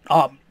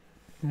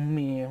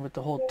 Me with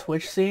the whole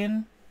Twitch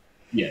scene?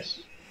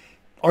 Yes.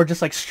 Or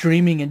just like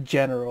streaming in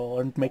general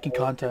and making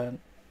content?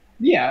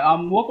 Yeah,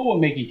 look at what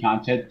making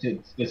content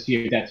to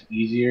see if that's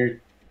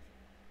easier.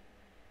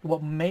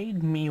 What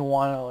made me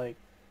want to like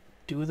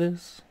do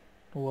this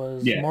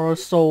was Yeah. more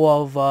so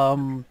of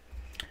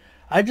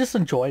I just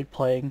enjoyed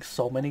playing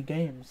so many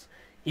games,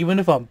 even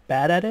if I'm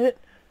bad at it.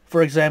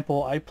 For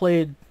example, I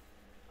played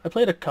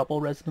a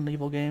couple Resident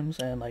Evil games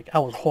and like I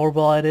was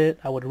horrible at it.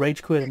 I would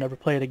rage quit and never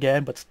play it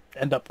again, but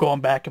end up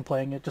going back and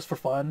playing it just for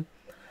fun.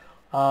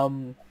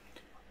 Playing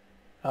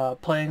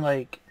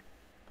like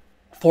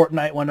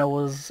Fortnite when I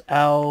was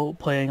out,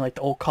 playing like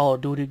the old Call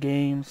of Duty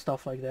games,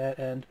 stuff like that.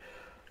 And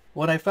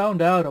when I found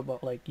out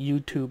about like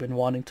YouTube and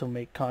wanting to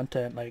make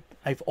content, like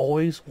I've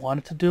always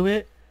wanted to do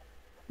it.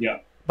 Yeah.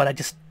 But I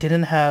just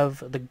didn't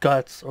have the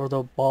guts or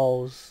the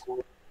balls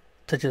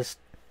to just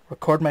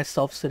record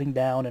myself sitting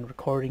down and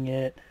recording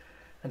it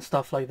and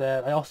stuff like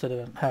that. I also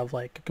didn't have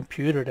like a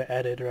computer to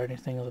edit or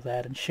anything like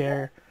that and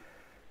share.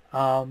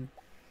 And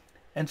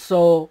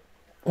so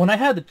when I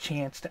had the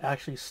chance to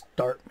actually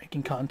start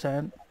making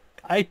content,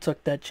 I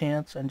took that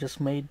chance and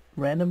just made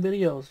random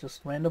videos,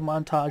 just random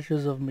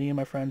montages of me and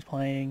my friends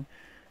playing,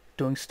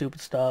 doing stupid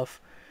stuff.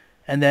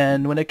 And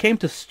then when it came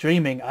to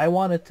streaming, I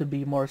wanted to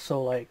be more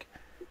so like,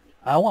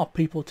 I want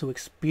people to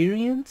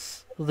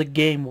experience the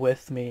game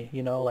with me,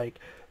 you know, like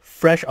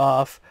fresh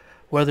off,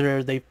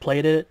 whether they've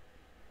played it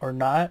or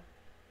not.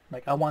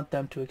 Like I want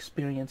them to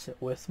experience it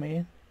with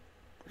me,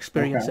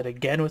 experience it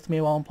again with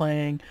me while I'm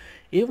playing,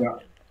 even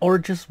or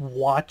just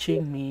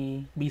watching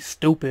me be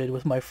stupid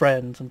with my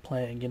friends and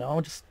playing, you know,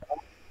 just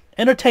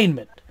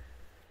entertainment,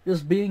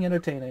 just being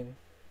entertaining,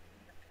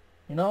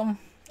 you know,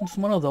 it's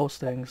one of those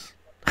things.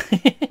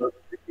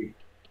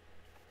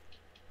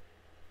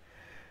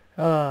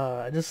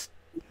 I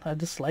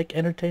just like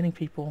entertaining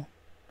people.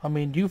 I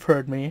mean, you've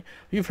heard me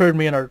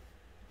in our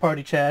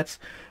party chats,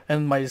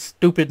 and my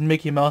stupid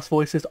Mickey Mouse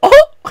voice is,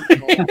 oh!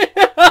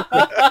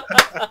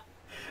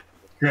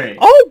 Great.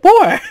 Oh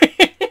boy!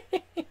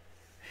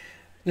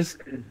 Just...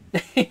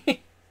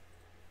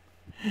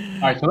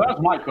 Alright, so that was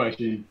my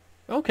question.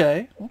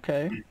 Okay.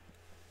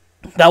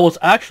 That was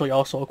actually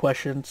also a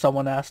question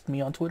someone asked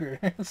me on Twitter,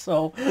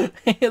 so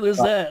there's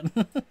that.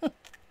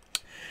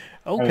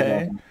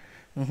 Okay.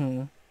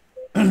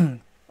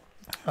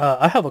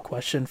 I have a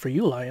question for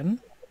you, Lion.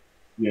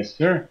 Yes,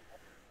 sir.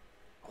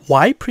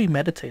 Why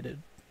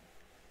premeditated?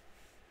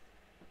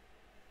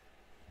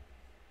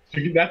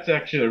 So that's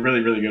actually a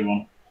really, really good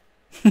one.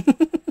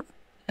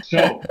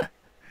 So,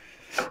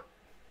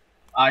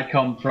 I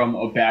come from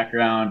a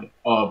background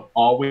of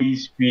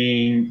always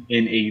being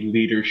in a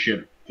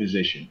leadership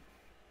position.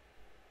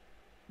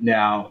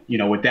 Now,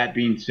 with that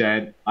being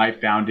said, I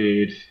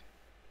founded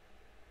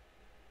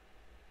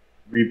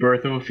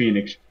Rebirth of a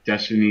Phoenix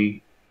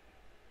Destiny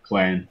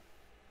clan,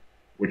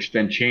 which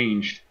then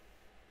changed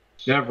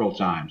several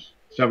times.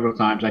 several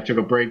times. I took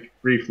a break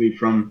briefly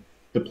from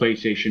the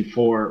PlayStation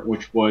 4,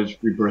 which was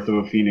Rebirth of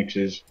a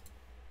Phoenix's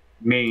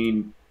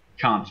main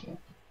console.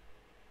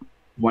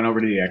 Went over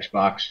to the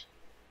Xbox,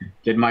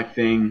 did my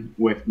thing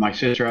with my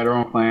sister at her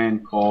own clan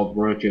called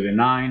Royalty of the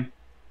Nine.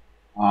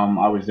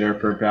 I was there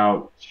for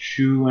about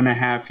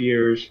 2.5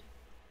 years.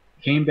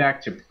 Came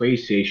back to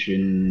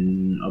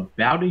PlayStation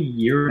about a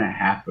year and a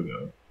half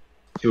ago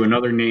to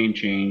another name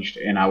changed,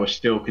 and I was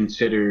still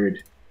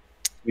considered,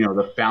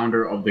 the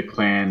founder of the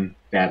clan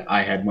that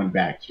I had went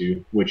back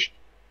to, which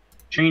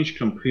changed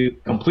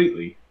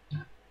completely.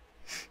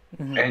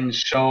 Mm-hmm. And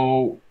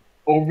so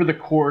over the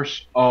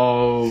course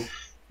of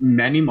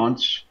many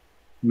months,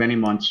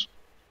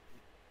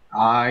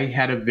 I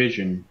had a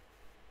vision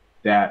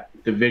that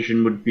the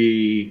vision would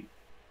be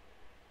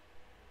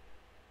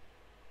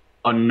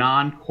a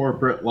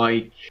non-corporate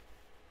like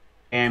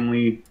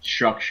family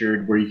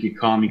structured where you could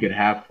come, you could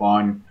have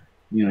fun,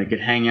 you could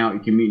hang out, you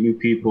can meet new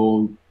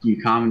people, you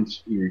can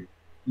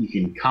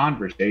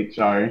conversate,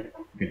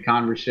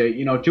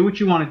 do what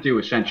you want to do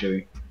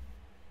essentially.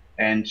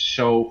 And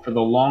so for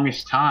the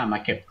longest time I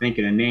kept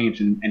thinking of names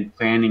and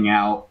planning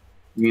out,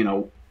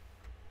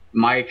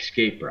 my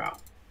escape route.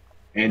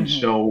 And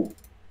so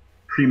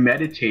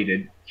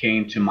Premeditated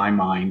came to my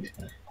mind,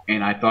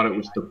 and I thought it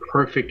was the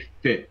perfect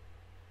fit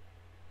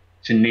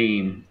to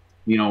name,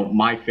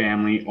 my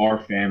family, our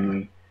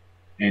family,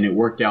 and it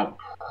worked out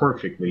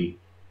perfectly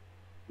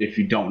if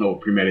you don't know what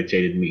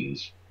premeditated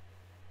means.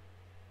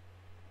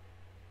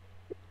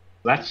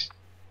 That's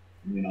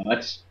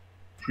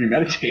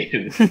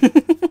premeditated.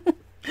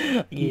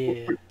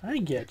 Yeah, I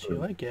get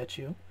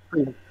you.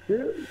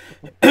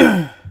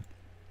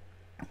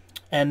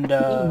 And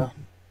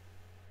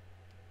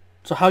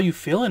so how you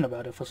feeling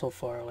about it for so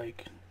far?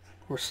 Like,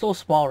 we're still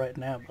small right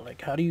now, but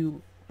like, how do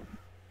you,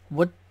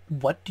 what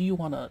do you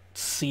want to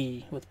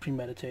see with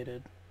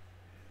Premeditated?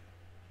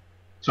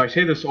 So I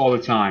say this all the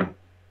time,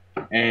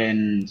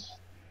 and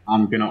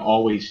I'm gonna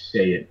always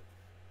say it.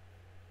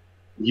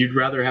 You'd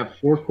rather have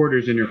 4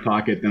 quarters in your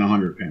pocket than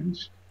 100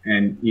 pence.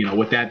 And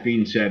with that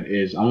being said,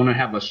 is I want to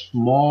have a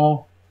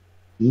small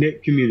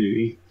knit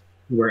community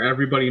where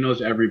everybody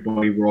knows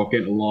everybody. We're all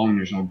getting along.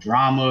 There's no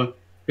drama.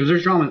 Because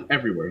there's drama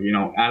everywhere,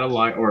 out of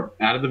life or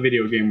out of the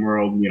video game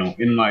world,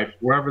 in life,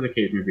 wherever the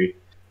case may be.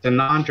 It's a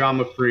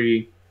non-drama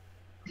free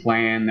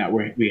clan that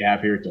we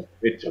have here.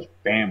 It's a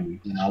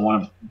family. I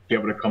want to be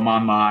able to come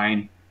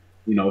online,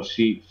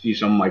 see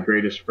some of my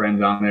greatest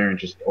friends on there and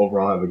just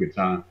overall have a good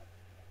time.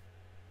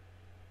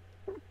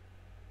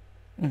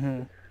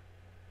 Mm-hmm.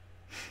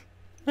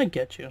 I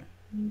get you.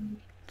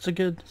 It's a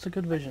good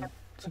vision.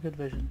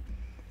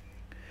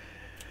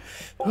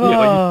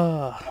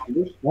 Yeah,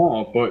 we're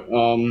small, but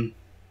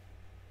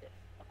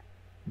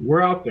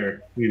we're out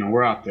there.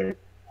 We're out there.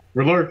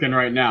 We're lurking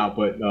right now,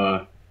 but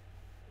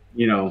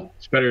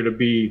it's better to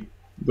be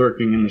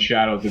lurking in the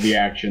shadows of the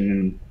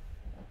action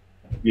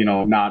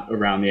than not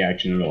around the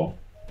action at all.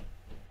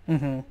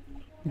 Mm-hmm.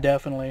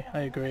 Definitely,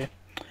 I agree.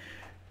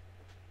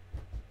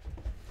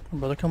 My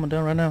brother coming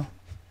down right now.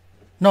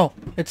 No,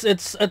 it's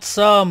at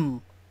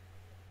the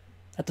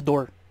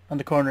door on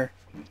the corner.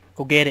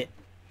 Go get it.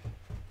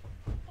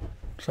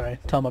 Sorry,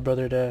 tell my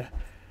brother to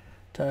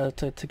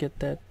get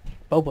that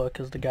boba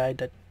because the guy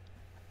that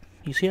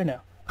he's here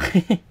now.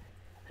 I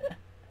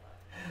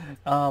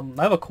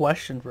have a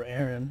question for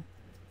Aaron.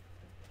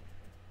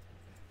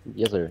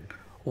 Yes, sir.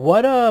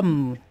 What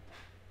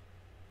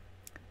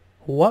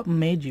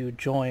made you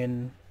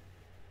join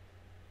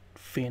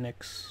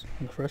Phoenix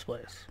in the first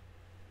place?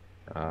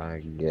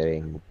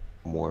 Getting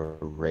more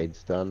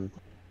raids done.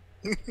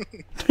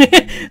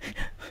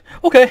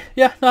 Okay,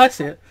 yeah, no, I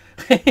see it.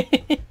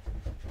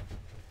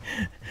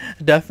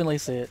 Definitely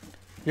see it.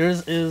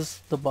 Yours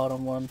is the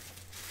bottom one.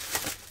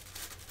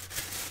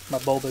 My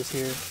boba's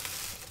here.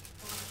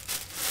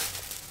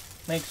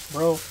 Thanks,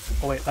 bro.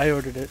 Oh wait, I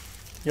ordered it.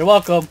 You're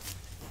welcome.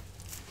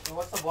 So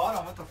what's the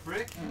bottom? What the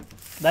frick?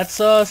 That's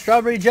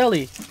strawberry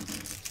jelly.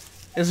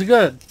 It's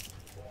good.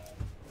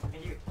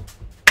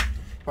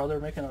 Brother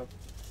making a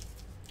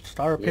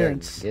star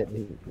appearance. Yeah,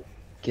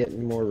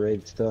 getting more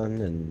raids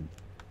done and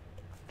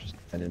just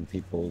finding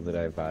people that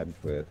I vibe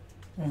with.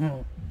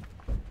 Mm-hmm.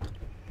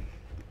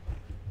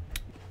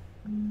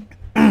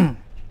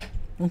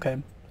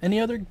 Okay. Any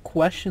other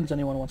questions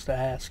anyone wants to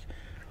ask?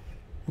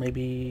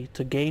 Maybe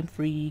to Game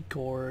Freak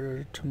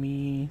or to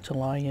me, to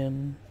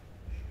Lion?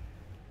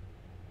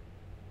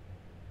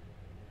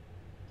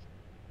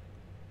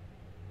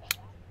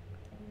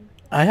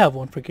 I have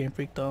one for Game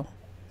Freak though.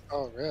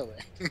 Oh, really?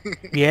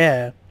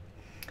 Yeah.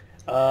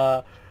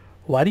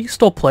 Why do you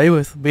still play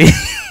with me?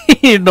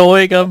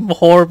 Knowing I'm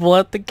horrible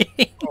at the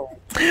game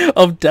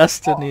of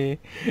Destiny.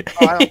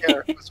 Oh, I don't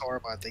care if it's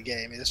horrible at the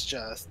game. It's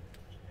just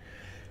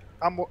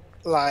I'm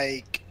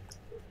like,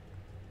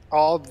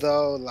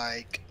 although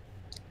like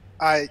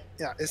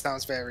it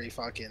sounds very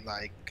fucking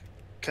like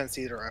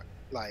considerate.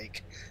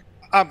 Like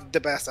I'm the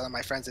best out of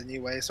my friends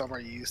anyway, so I'm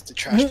already used to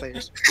trash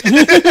players.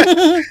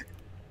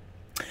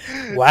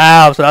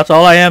 Wow, so that's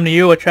all I am to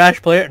you, a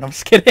trash player? And I'm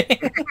just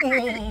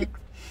kidding.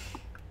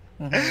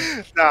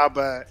 Nah,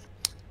 but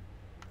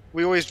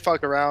we always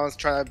fuck around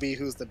trying to be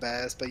who's the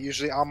best, but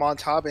usually I'm on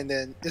top, and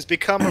then it's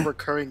become a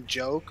recurring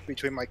joke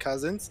between my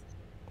cousins.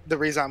 The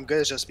reason I'm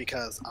good is just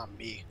because I'm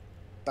me.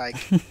 Like,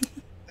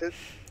 it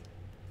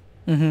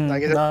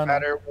doesn't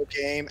matter what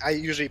game. I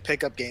usually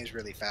pick up games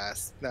really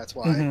fast. That's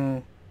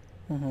why.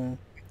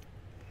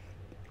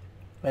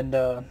 And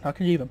how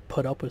can you even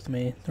put up with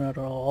me throughout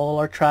all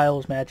our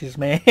trials matches,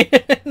 man?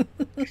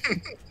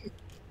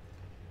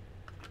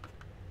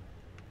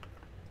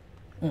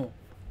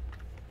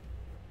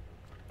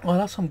 Oh,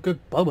 that's some good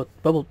bubble.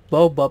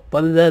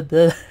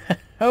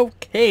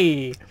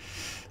 Okay.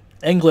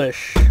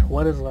 English.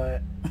 What is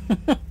that?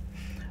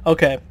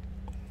 Okay.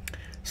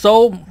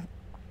 So,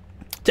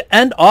 to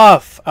end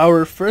off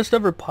our first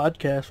ever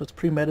podcast with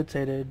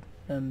Premeditated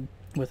and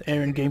with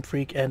Aaron, Game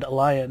Freak, and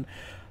Lion,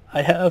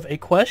 I have a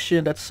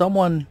question that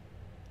someone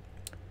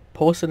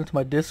posted into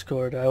my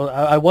Discord.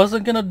 I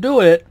wasn't going to do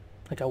it.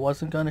 Like, I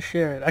wasn't going to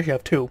share it. I actually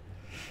have two.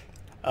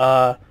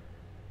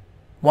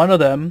 One of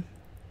them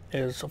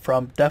is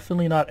from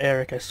definitely not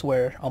Eric, I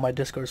swear, on my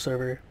Discord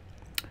server.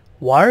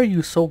 Why are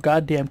you so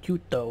goddamn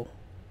cute, though?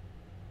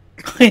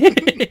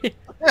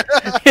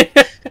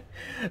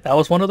 That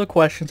was one of the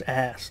questions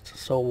asked.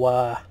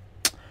 So,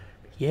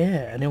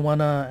 yeah,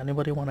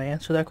 anybody wanna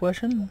answer that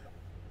question?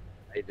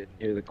 I didn't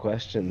hear the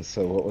question,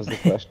 so what was the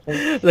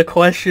question? The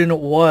question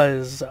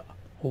was,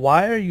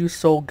 why are you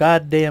so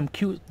goddamn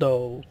cute,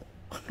 though?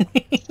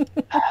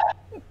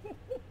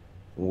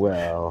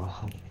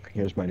 Well,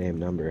 here's my name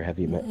number. Have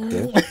you met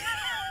Chris?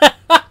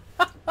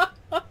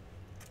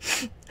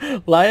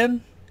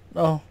 Lion?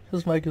 Oh,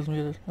 his mic is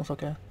muted. That's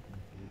okay.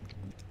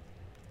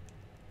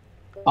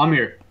 I'm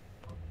here.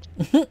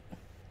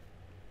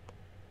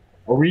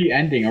 Are we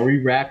ending? Are we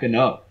wrapping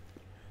up?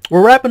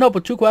 We're wrapping up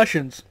with two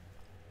questions.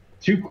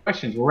 Two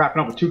questions. We're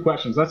wrapping up with two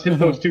questions. Let's hit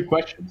those two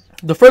questions.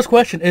 The first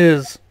question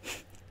is,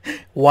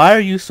 why are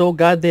you so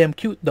goddamn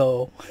cute,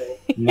 though?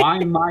 Why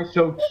am I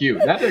so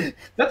cute?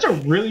 That's a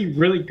really,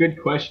 really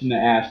good question to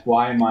ask.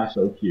 Why am I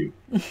so cute?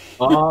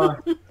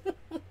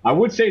 I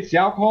would say it's the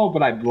alcohol,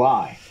 but I'd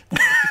lie.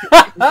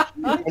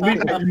 At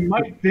least you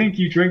might think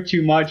you drink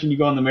too much and you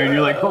go in the mirror and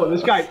you're like, oh,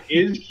 this guy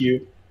is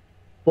cute.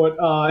 But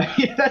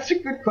yeah, that's a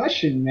good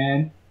question,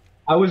 man.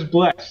 I was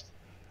blessed.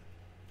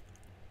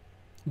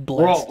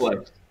 We're all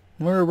blessed.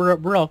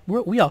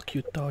 We all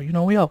cute though. You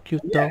know, we all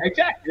cute though. Yeah,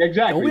 exactly.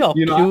 Yeah, we all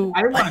cute.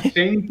 I didn't want to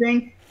say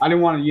anything. I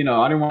didn't want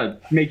to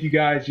make you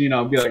guys, be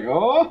like,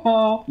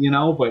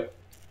 oh, but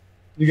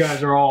you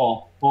guys are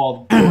all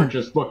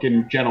gorgeous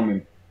looking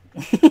gentlemen.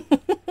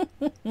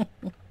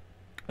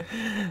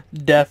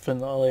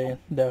 Definitely.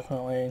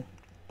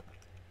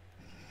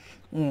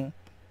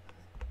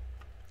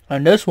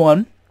 And this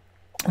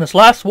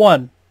last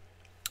one,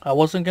 I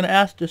wasn't gonna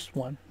ask this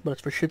one, but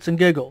it's for shits and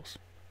giggles.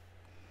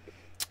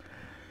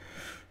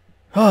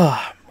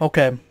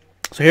 Okay,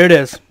 so here it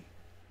is.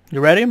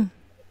 You ready?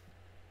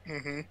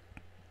 Mm-hmm.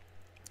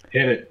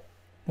 Hit it.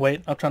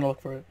 Wait, I'm trying to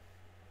look for it.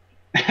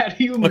 How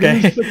do you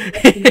Okay. lose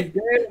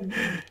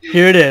the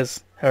Here it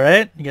is. All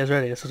right, you guys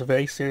ready? This is a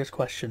very serious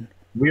question.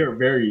 We are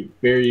very,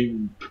 very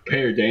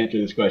prepared to answer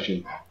this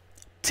question.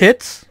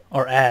 Tits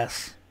or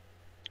ass?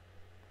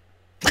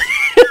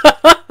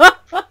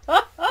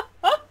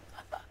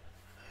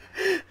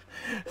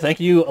 Thank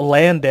you,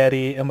 Land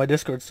Daddy, in my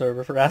Discord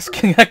server for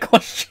asking that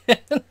question.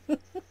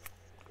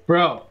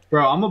 Bro,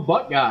 I'm a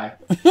butt guy.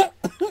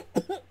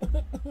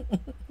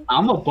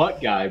 I'm a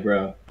butt guy,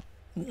 bro.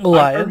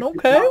 Lying,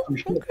 okay. So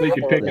you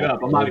can pick it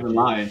up. I'm not even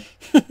lying.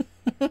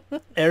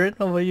 Aaron,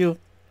 how about you?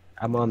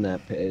 I'm on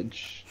that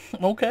page.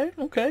 Okay.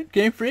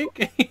 Game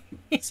Freak.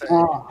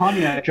 Oh,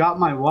 honey, I dropped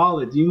my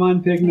wallet. Do you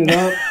mind picking it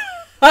up?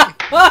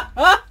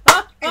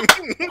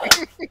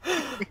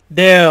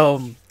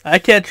 Damn. I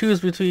can't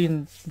choose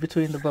between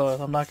the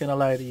both. I'm not gonna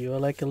lie to you. I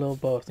like a little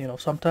both.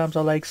 Sometimes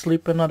I like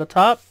sleeping on the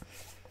top.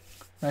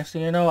 Next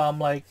thing you know, I'm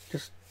like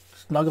just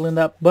snuggling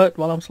that butt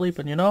while I'm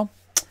sleeping,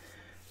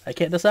 I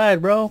can't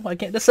decide, bro. I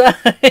can't decide.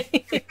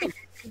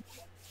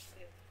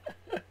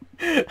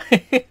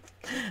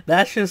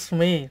 That's just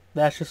me.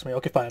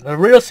 Okay, fine. The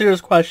real serious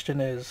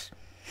question is,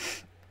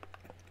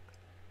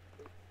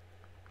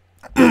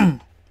 I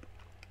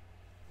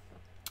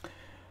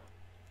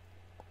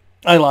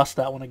lost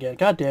that one again.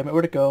 God damn it,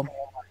 where'd it go?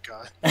 Oh my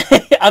god.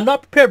 I'm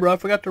not prepared, bro. I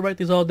forgot to write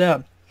these all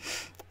down.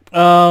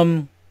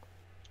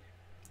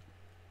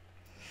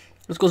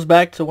 This goes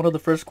back to one of the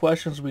first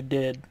questions we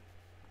did,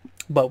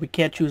 but we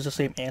can't choose the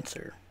same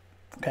answer.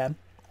 Okay?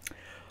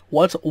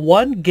 What's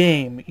one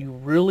game you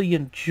really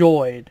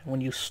enjoyed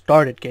when you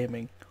started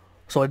gaming?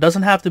 So it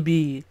doesn't have to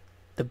be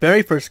the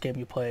very first game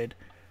you played,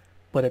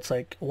 but it's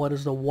like, what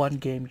is the one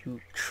game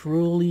you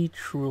truly,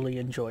 truly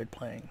enjoyed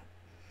playing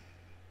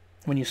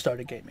when you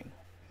started gaming?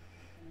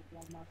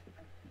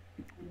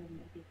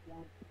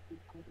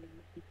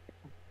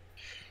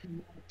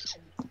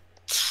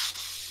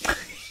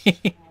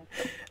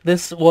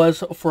 This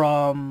was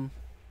from...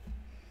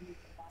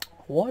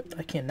 What?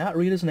 I cannot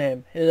read his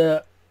name.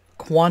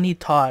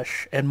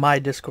 Quanitosh and my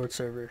Discord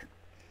server.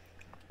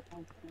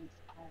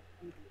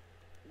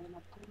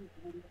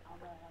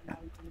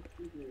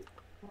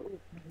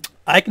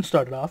 I can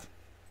start it off.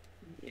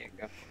 Yeah,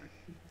 go for it.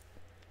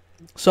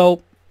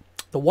 So,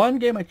 the one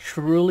game I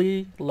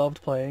truly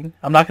loved playing,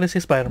 I'm not going to say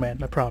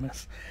Spider-Man, I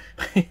promise,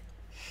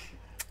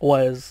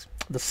 was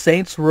the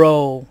Saints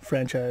Row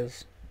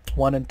franchise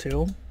 1 and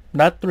 2.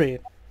 Not 3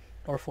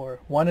 or 4.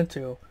 1 and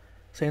 2.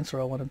 Saints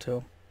Row 1 and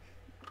 2.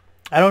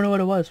 I don't know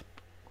what it was.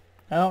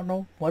 I don't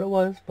know what it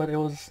was, but it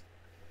was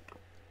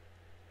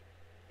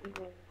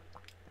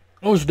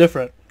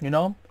different, you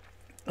know?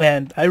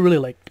 And I really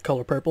like the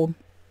color purple.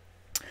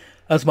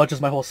 As much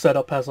as my whole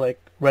setup has like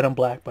red and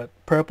black, but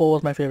purple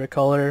was my favorite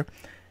color.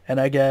 And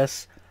I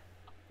guess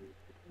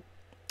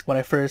when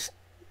I first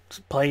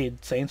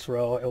played Saints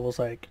Row, it was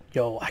like,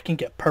 yo, I can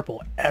get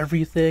purple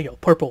everything. Yo,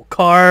 purple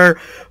car,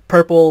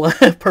 purple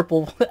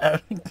purple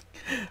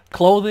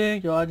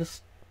clothing. Yo, I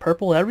just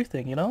purple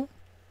everything, you know?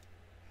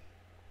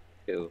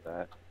 Do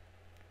that.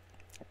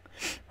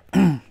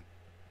 How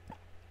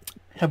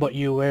about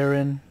you,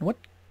 Aaron? What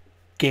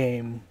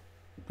game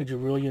did you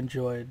really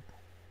enjoy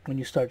when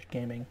you started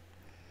gaming?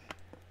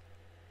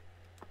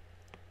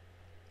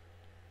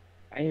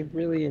 I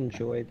really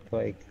enjoyed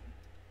like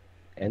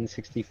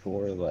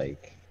N64,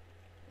 like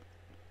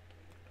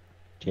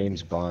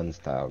James Bond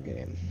style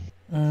game.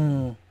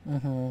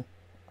 Mm-hmm.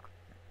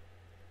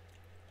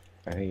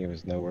 I think it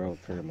was No World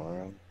for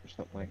Tomorrow or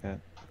something like that.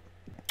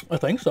 I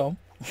think so.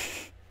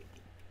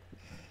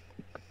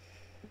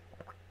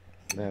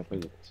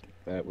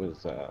 That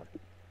was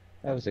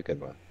a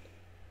good one.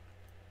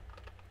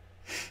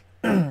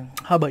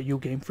 How about you,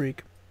 Game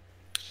Freak?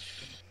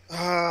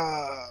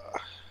 I'm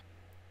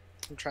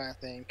trying to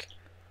think.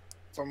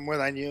 From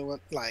what I knew, what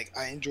like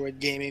I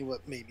enjoyed gaming.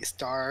 What made me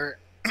start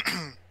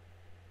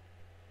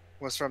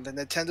was from the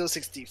Nintendo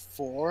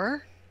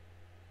 64.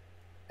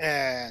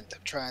 And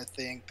I'm trying to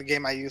think. The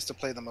game I used to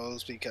play the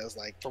most because,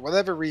 like, for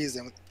whatever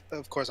reason,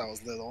 of course I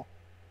was little,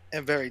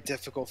 and very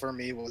difficult for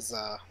me was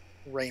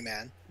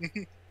Rayman.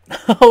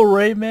 Oh,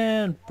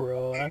 Rayman,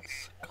 bro,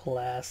 that's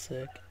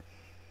classic.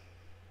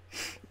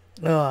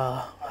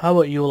 How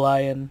about you,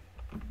 Lion?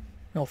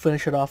 I'll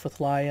finish it off with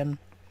Lion.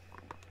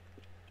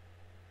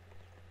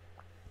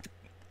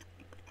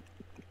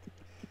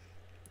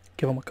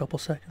 Give him a couple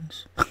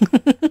seconds.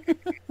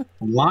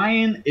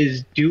 Lion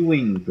is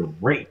doing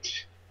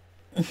great.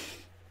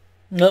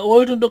 That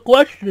wasn't the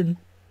question.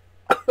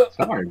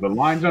 Sorry, but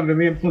Lion's under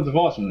the influence of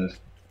awesomeness.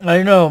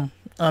 I know.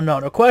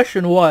 The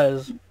question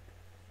was,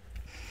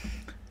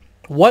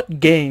 what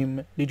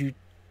game did you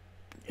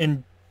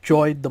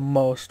enjoy the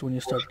most when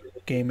you started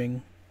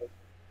gaming?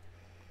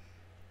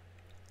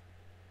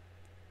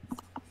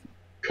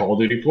 Call of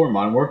Duty 4,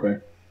 Modern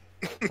Warfare.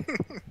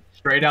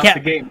 Straight out Yeah. the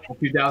gate,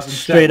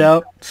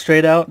 2007.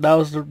 Straight out. That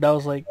was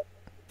like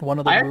one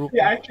of the. I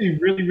actually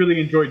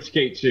really enjoyed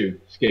Skate 2.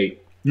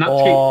 Skate, not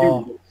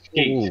Oh.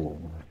 Skate 2.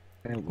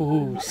 Skate.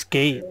 Ooh,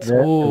 Skate. That's a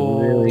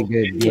really Ooh.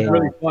 good It was game.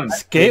 really fun.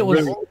 Skate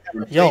was Really-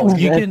 yo.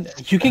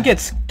 You can get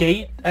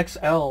Skate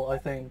XL, I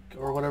think,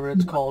 or whatever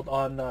it's called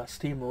on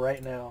Steam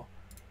right now.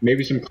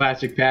 Maybe some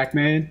classic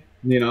Pac-Man.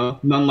 You know,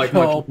 none like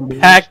Oh, much.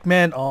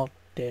 Pac-Man all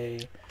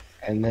day.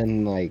 And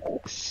then like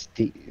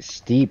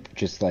Steep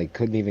just like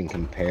couldn't even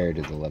compare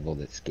to the level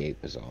that Skate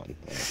was on.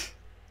 Like,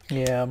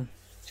 Yeah.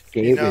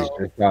 Skate was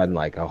just on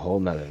like a whole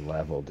nother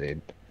level,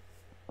 dude.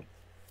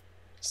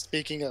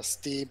 Speaking of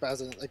Steep, as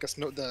in like the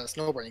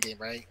snowboarding game,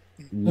 right?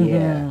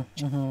 Yeah.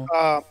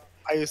 Mhm.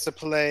 I used to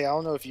play. I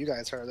don't know if you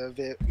guys heard of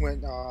it.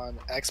 Went on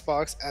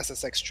Xbox,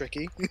 SSX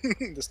Tricky,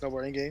 the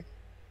snowboarding game.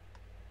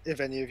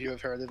 If any of you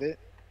have heard of it,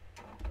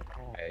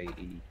 I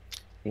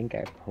think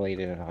I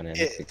played it on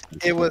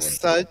N64. it was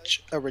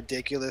such a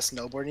ridiculous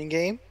snowboarding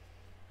game.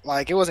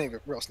 Like it wasn't even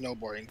real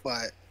snowboarding,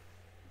 but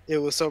it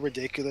was so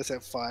ridiculous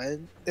and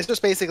fun. It's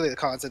just basically the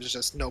concept is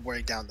just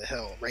snowboarding down the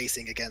hill,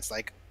 racing against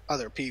like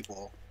other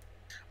people.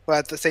 But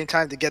at the same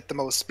time, to get the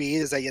most speed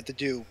is that you have to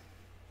do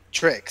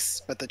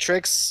tricks. But the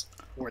tricks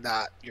were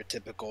not your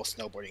typical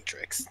snowboarding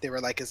tricks. They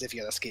were like as if you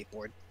had a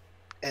skateboard.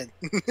 And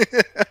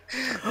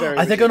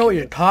I think I know what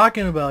you're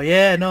talking about.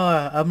 Yeah, no,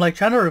 I'm like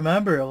trying to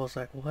remember. I was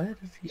like, what is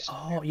he?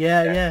 Oh,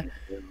 yeah.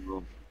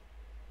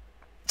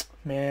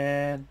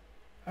 Man.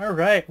 All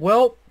right.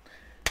 Well,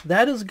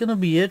 that is going to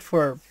be it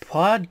for our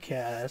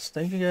podcast.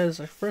 Thank you guys.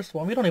 First of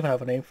all, we don't even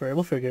have a name for it.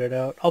 We'll figure it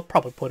out. I'll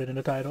probably put it in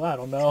the title. I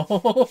don't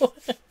know.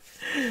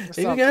 Thank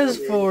you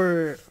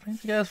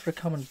guys for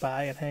coming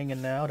by and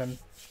hanging out and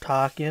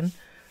talking.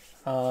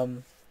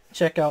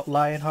 Check out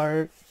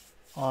Lionheart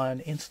on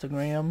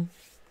Instagram,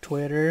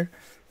 Twitter.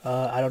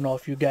 I don't know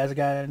if you guys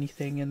got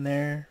anything in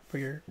there for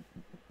your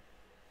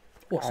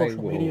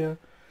social media.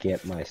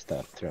 Get my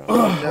stuff thrown.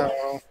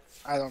 No,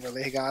 I don't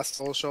really got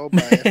social,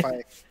 but if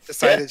I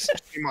decided to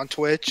stream on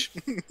Twitch,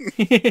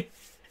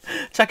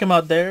 Check him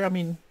out there. I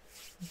mean,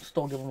 just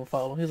don't give him a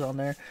follow. He's on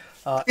there.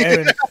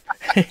 Aaron,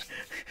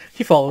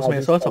 he follows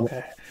me, so it's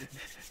okay.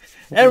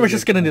 Aaron's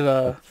just gonna need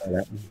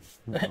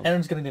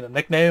Aaron's gonna need a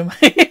nickname.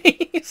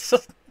 He's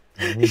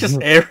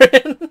just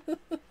Aaron.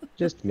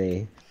 Just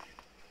me.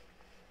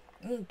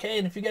 Okay,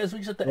 and if you guys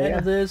reach at the end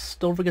of this,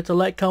 don't forget to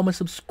like, comment,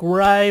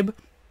 subscribe.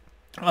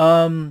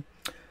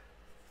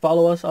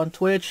 Follow us on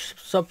Twitch.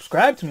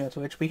 Subscribe to me on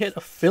Twitch. We hit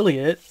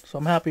affiliate, so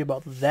I'm happy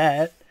about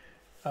that.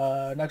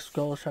 Next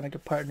goal is trying to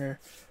get partner.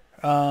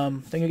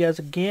 Thank you guys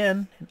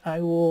again, and I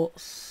will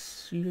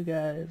see you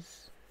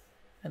guys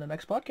in the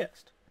next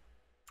podcast.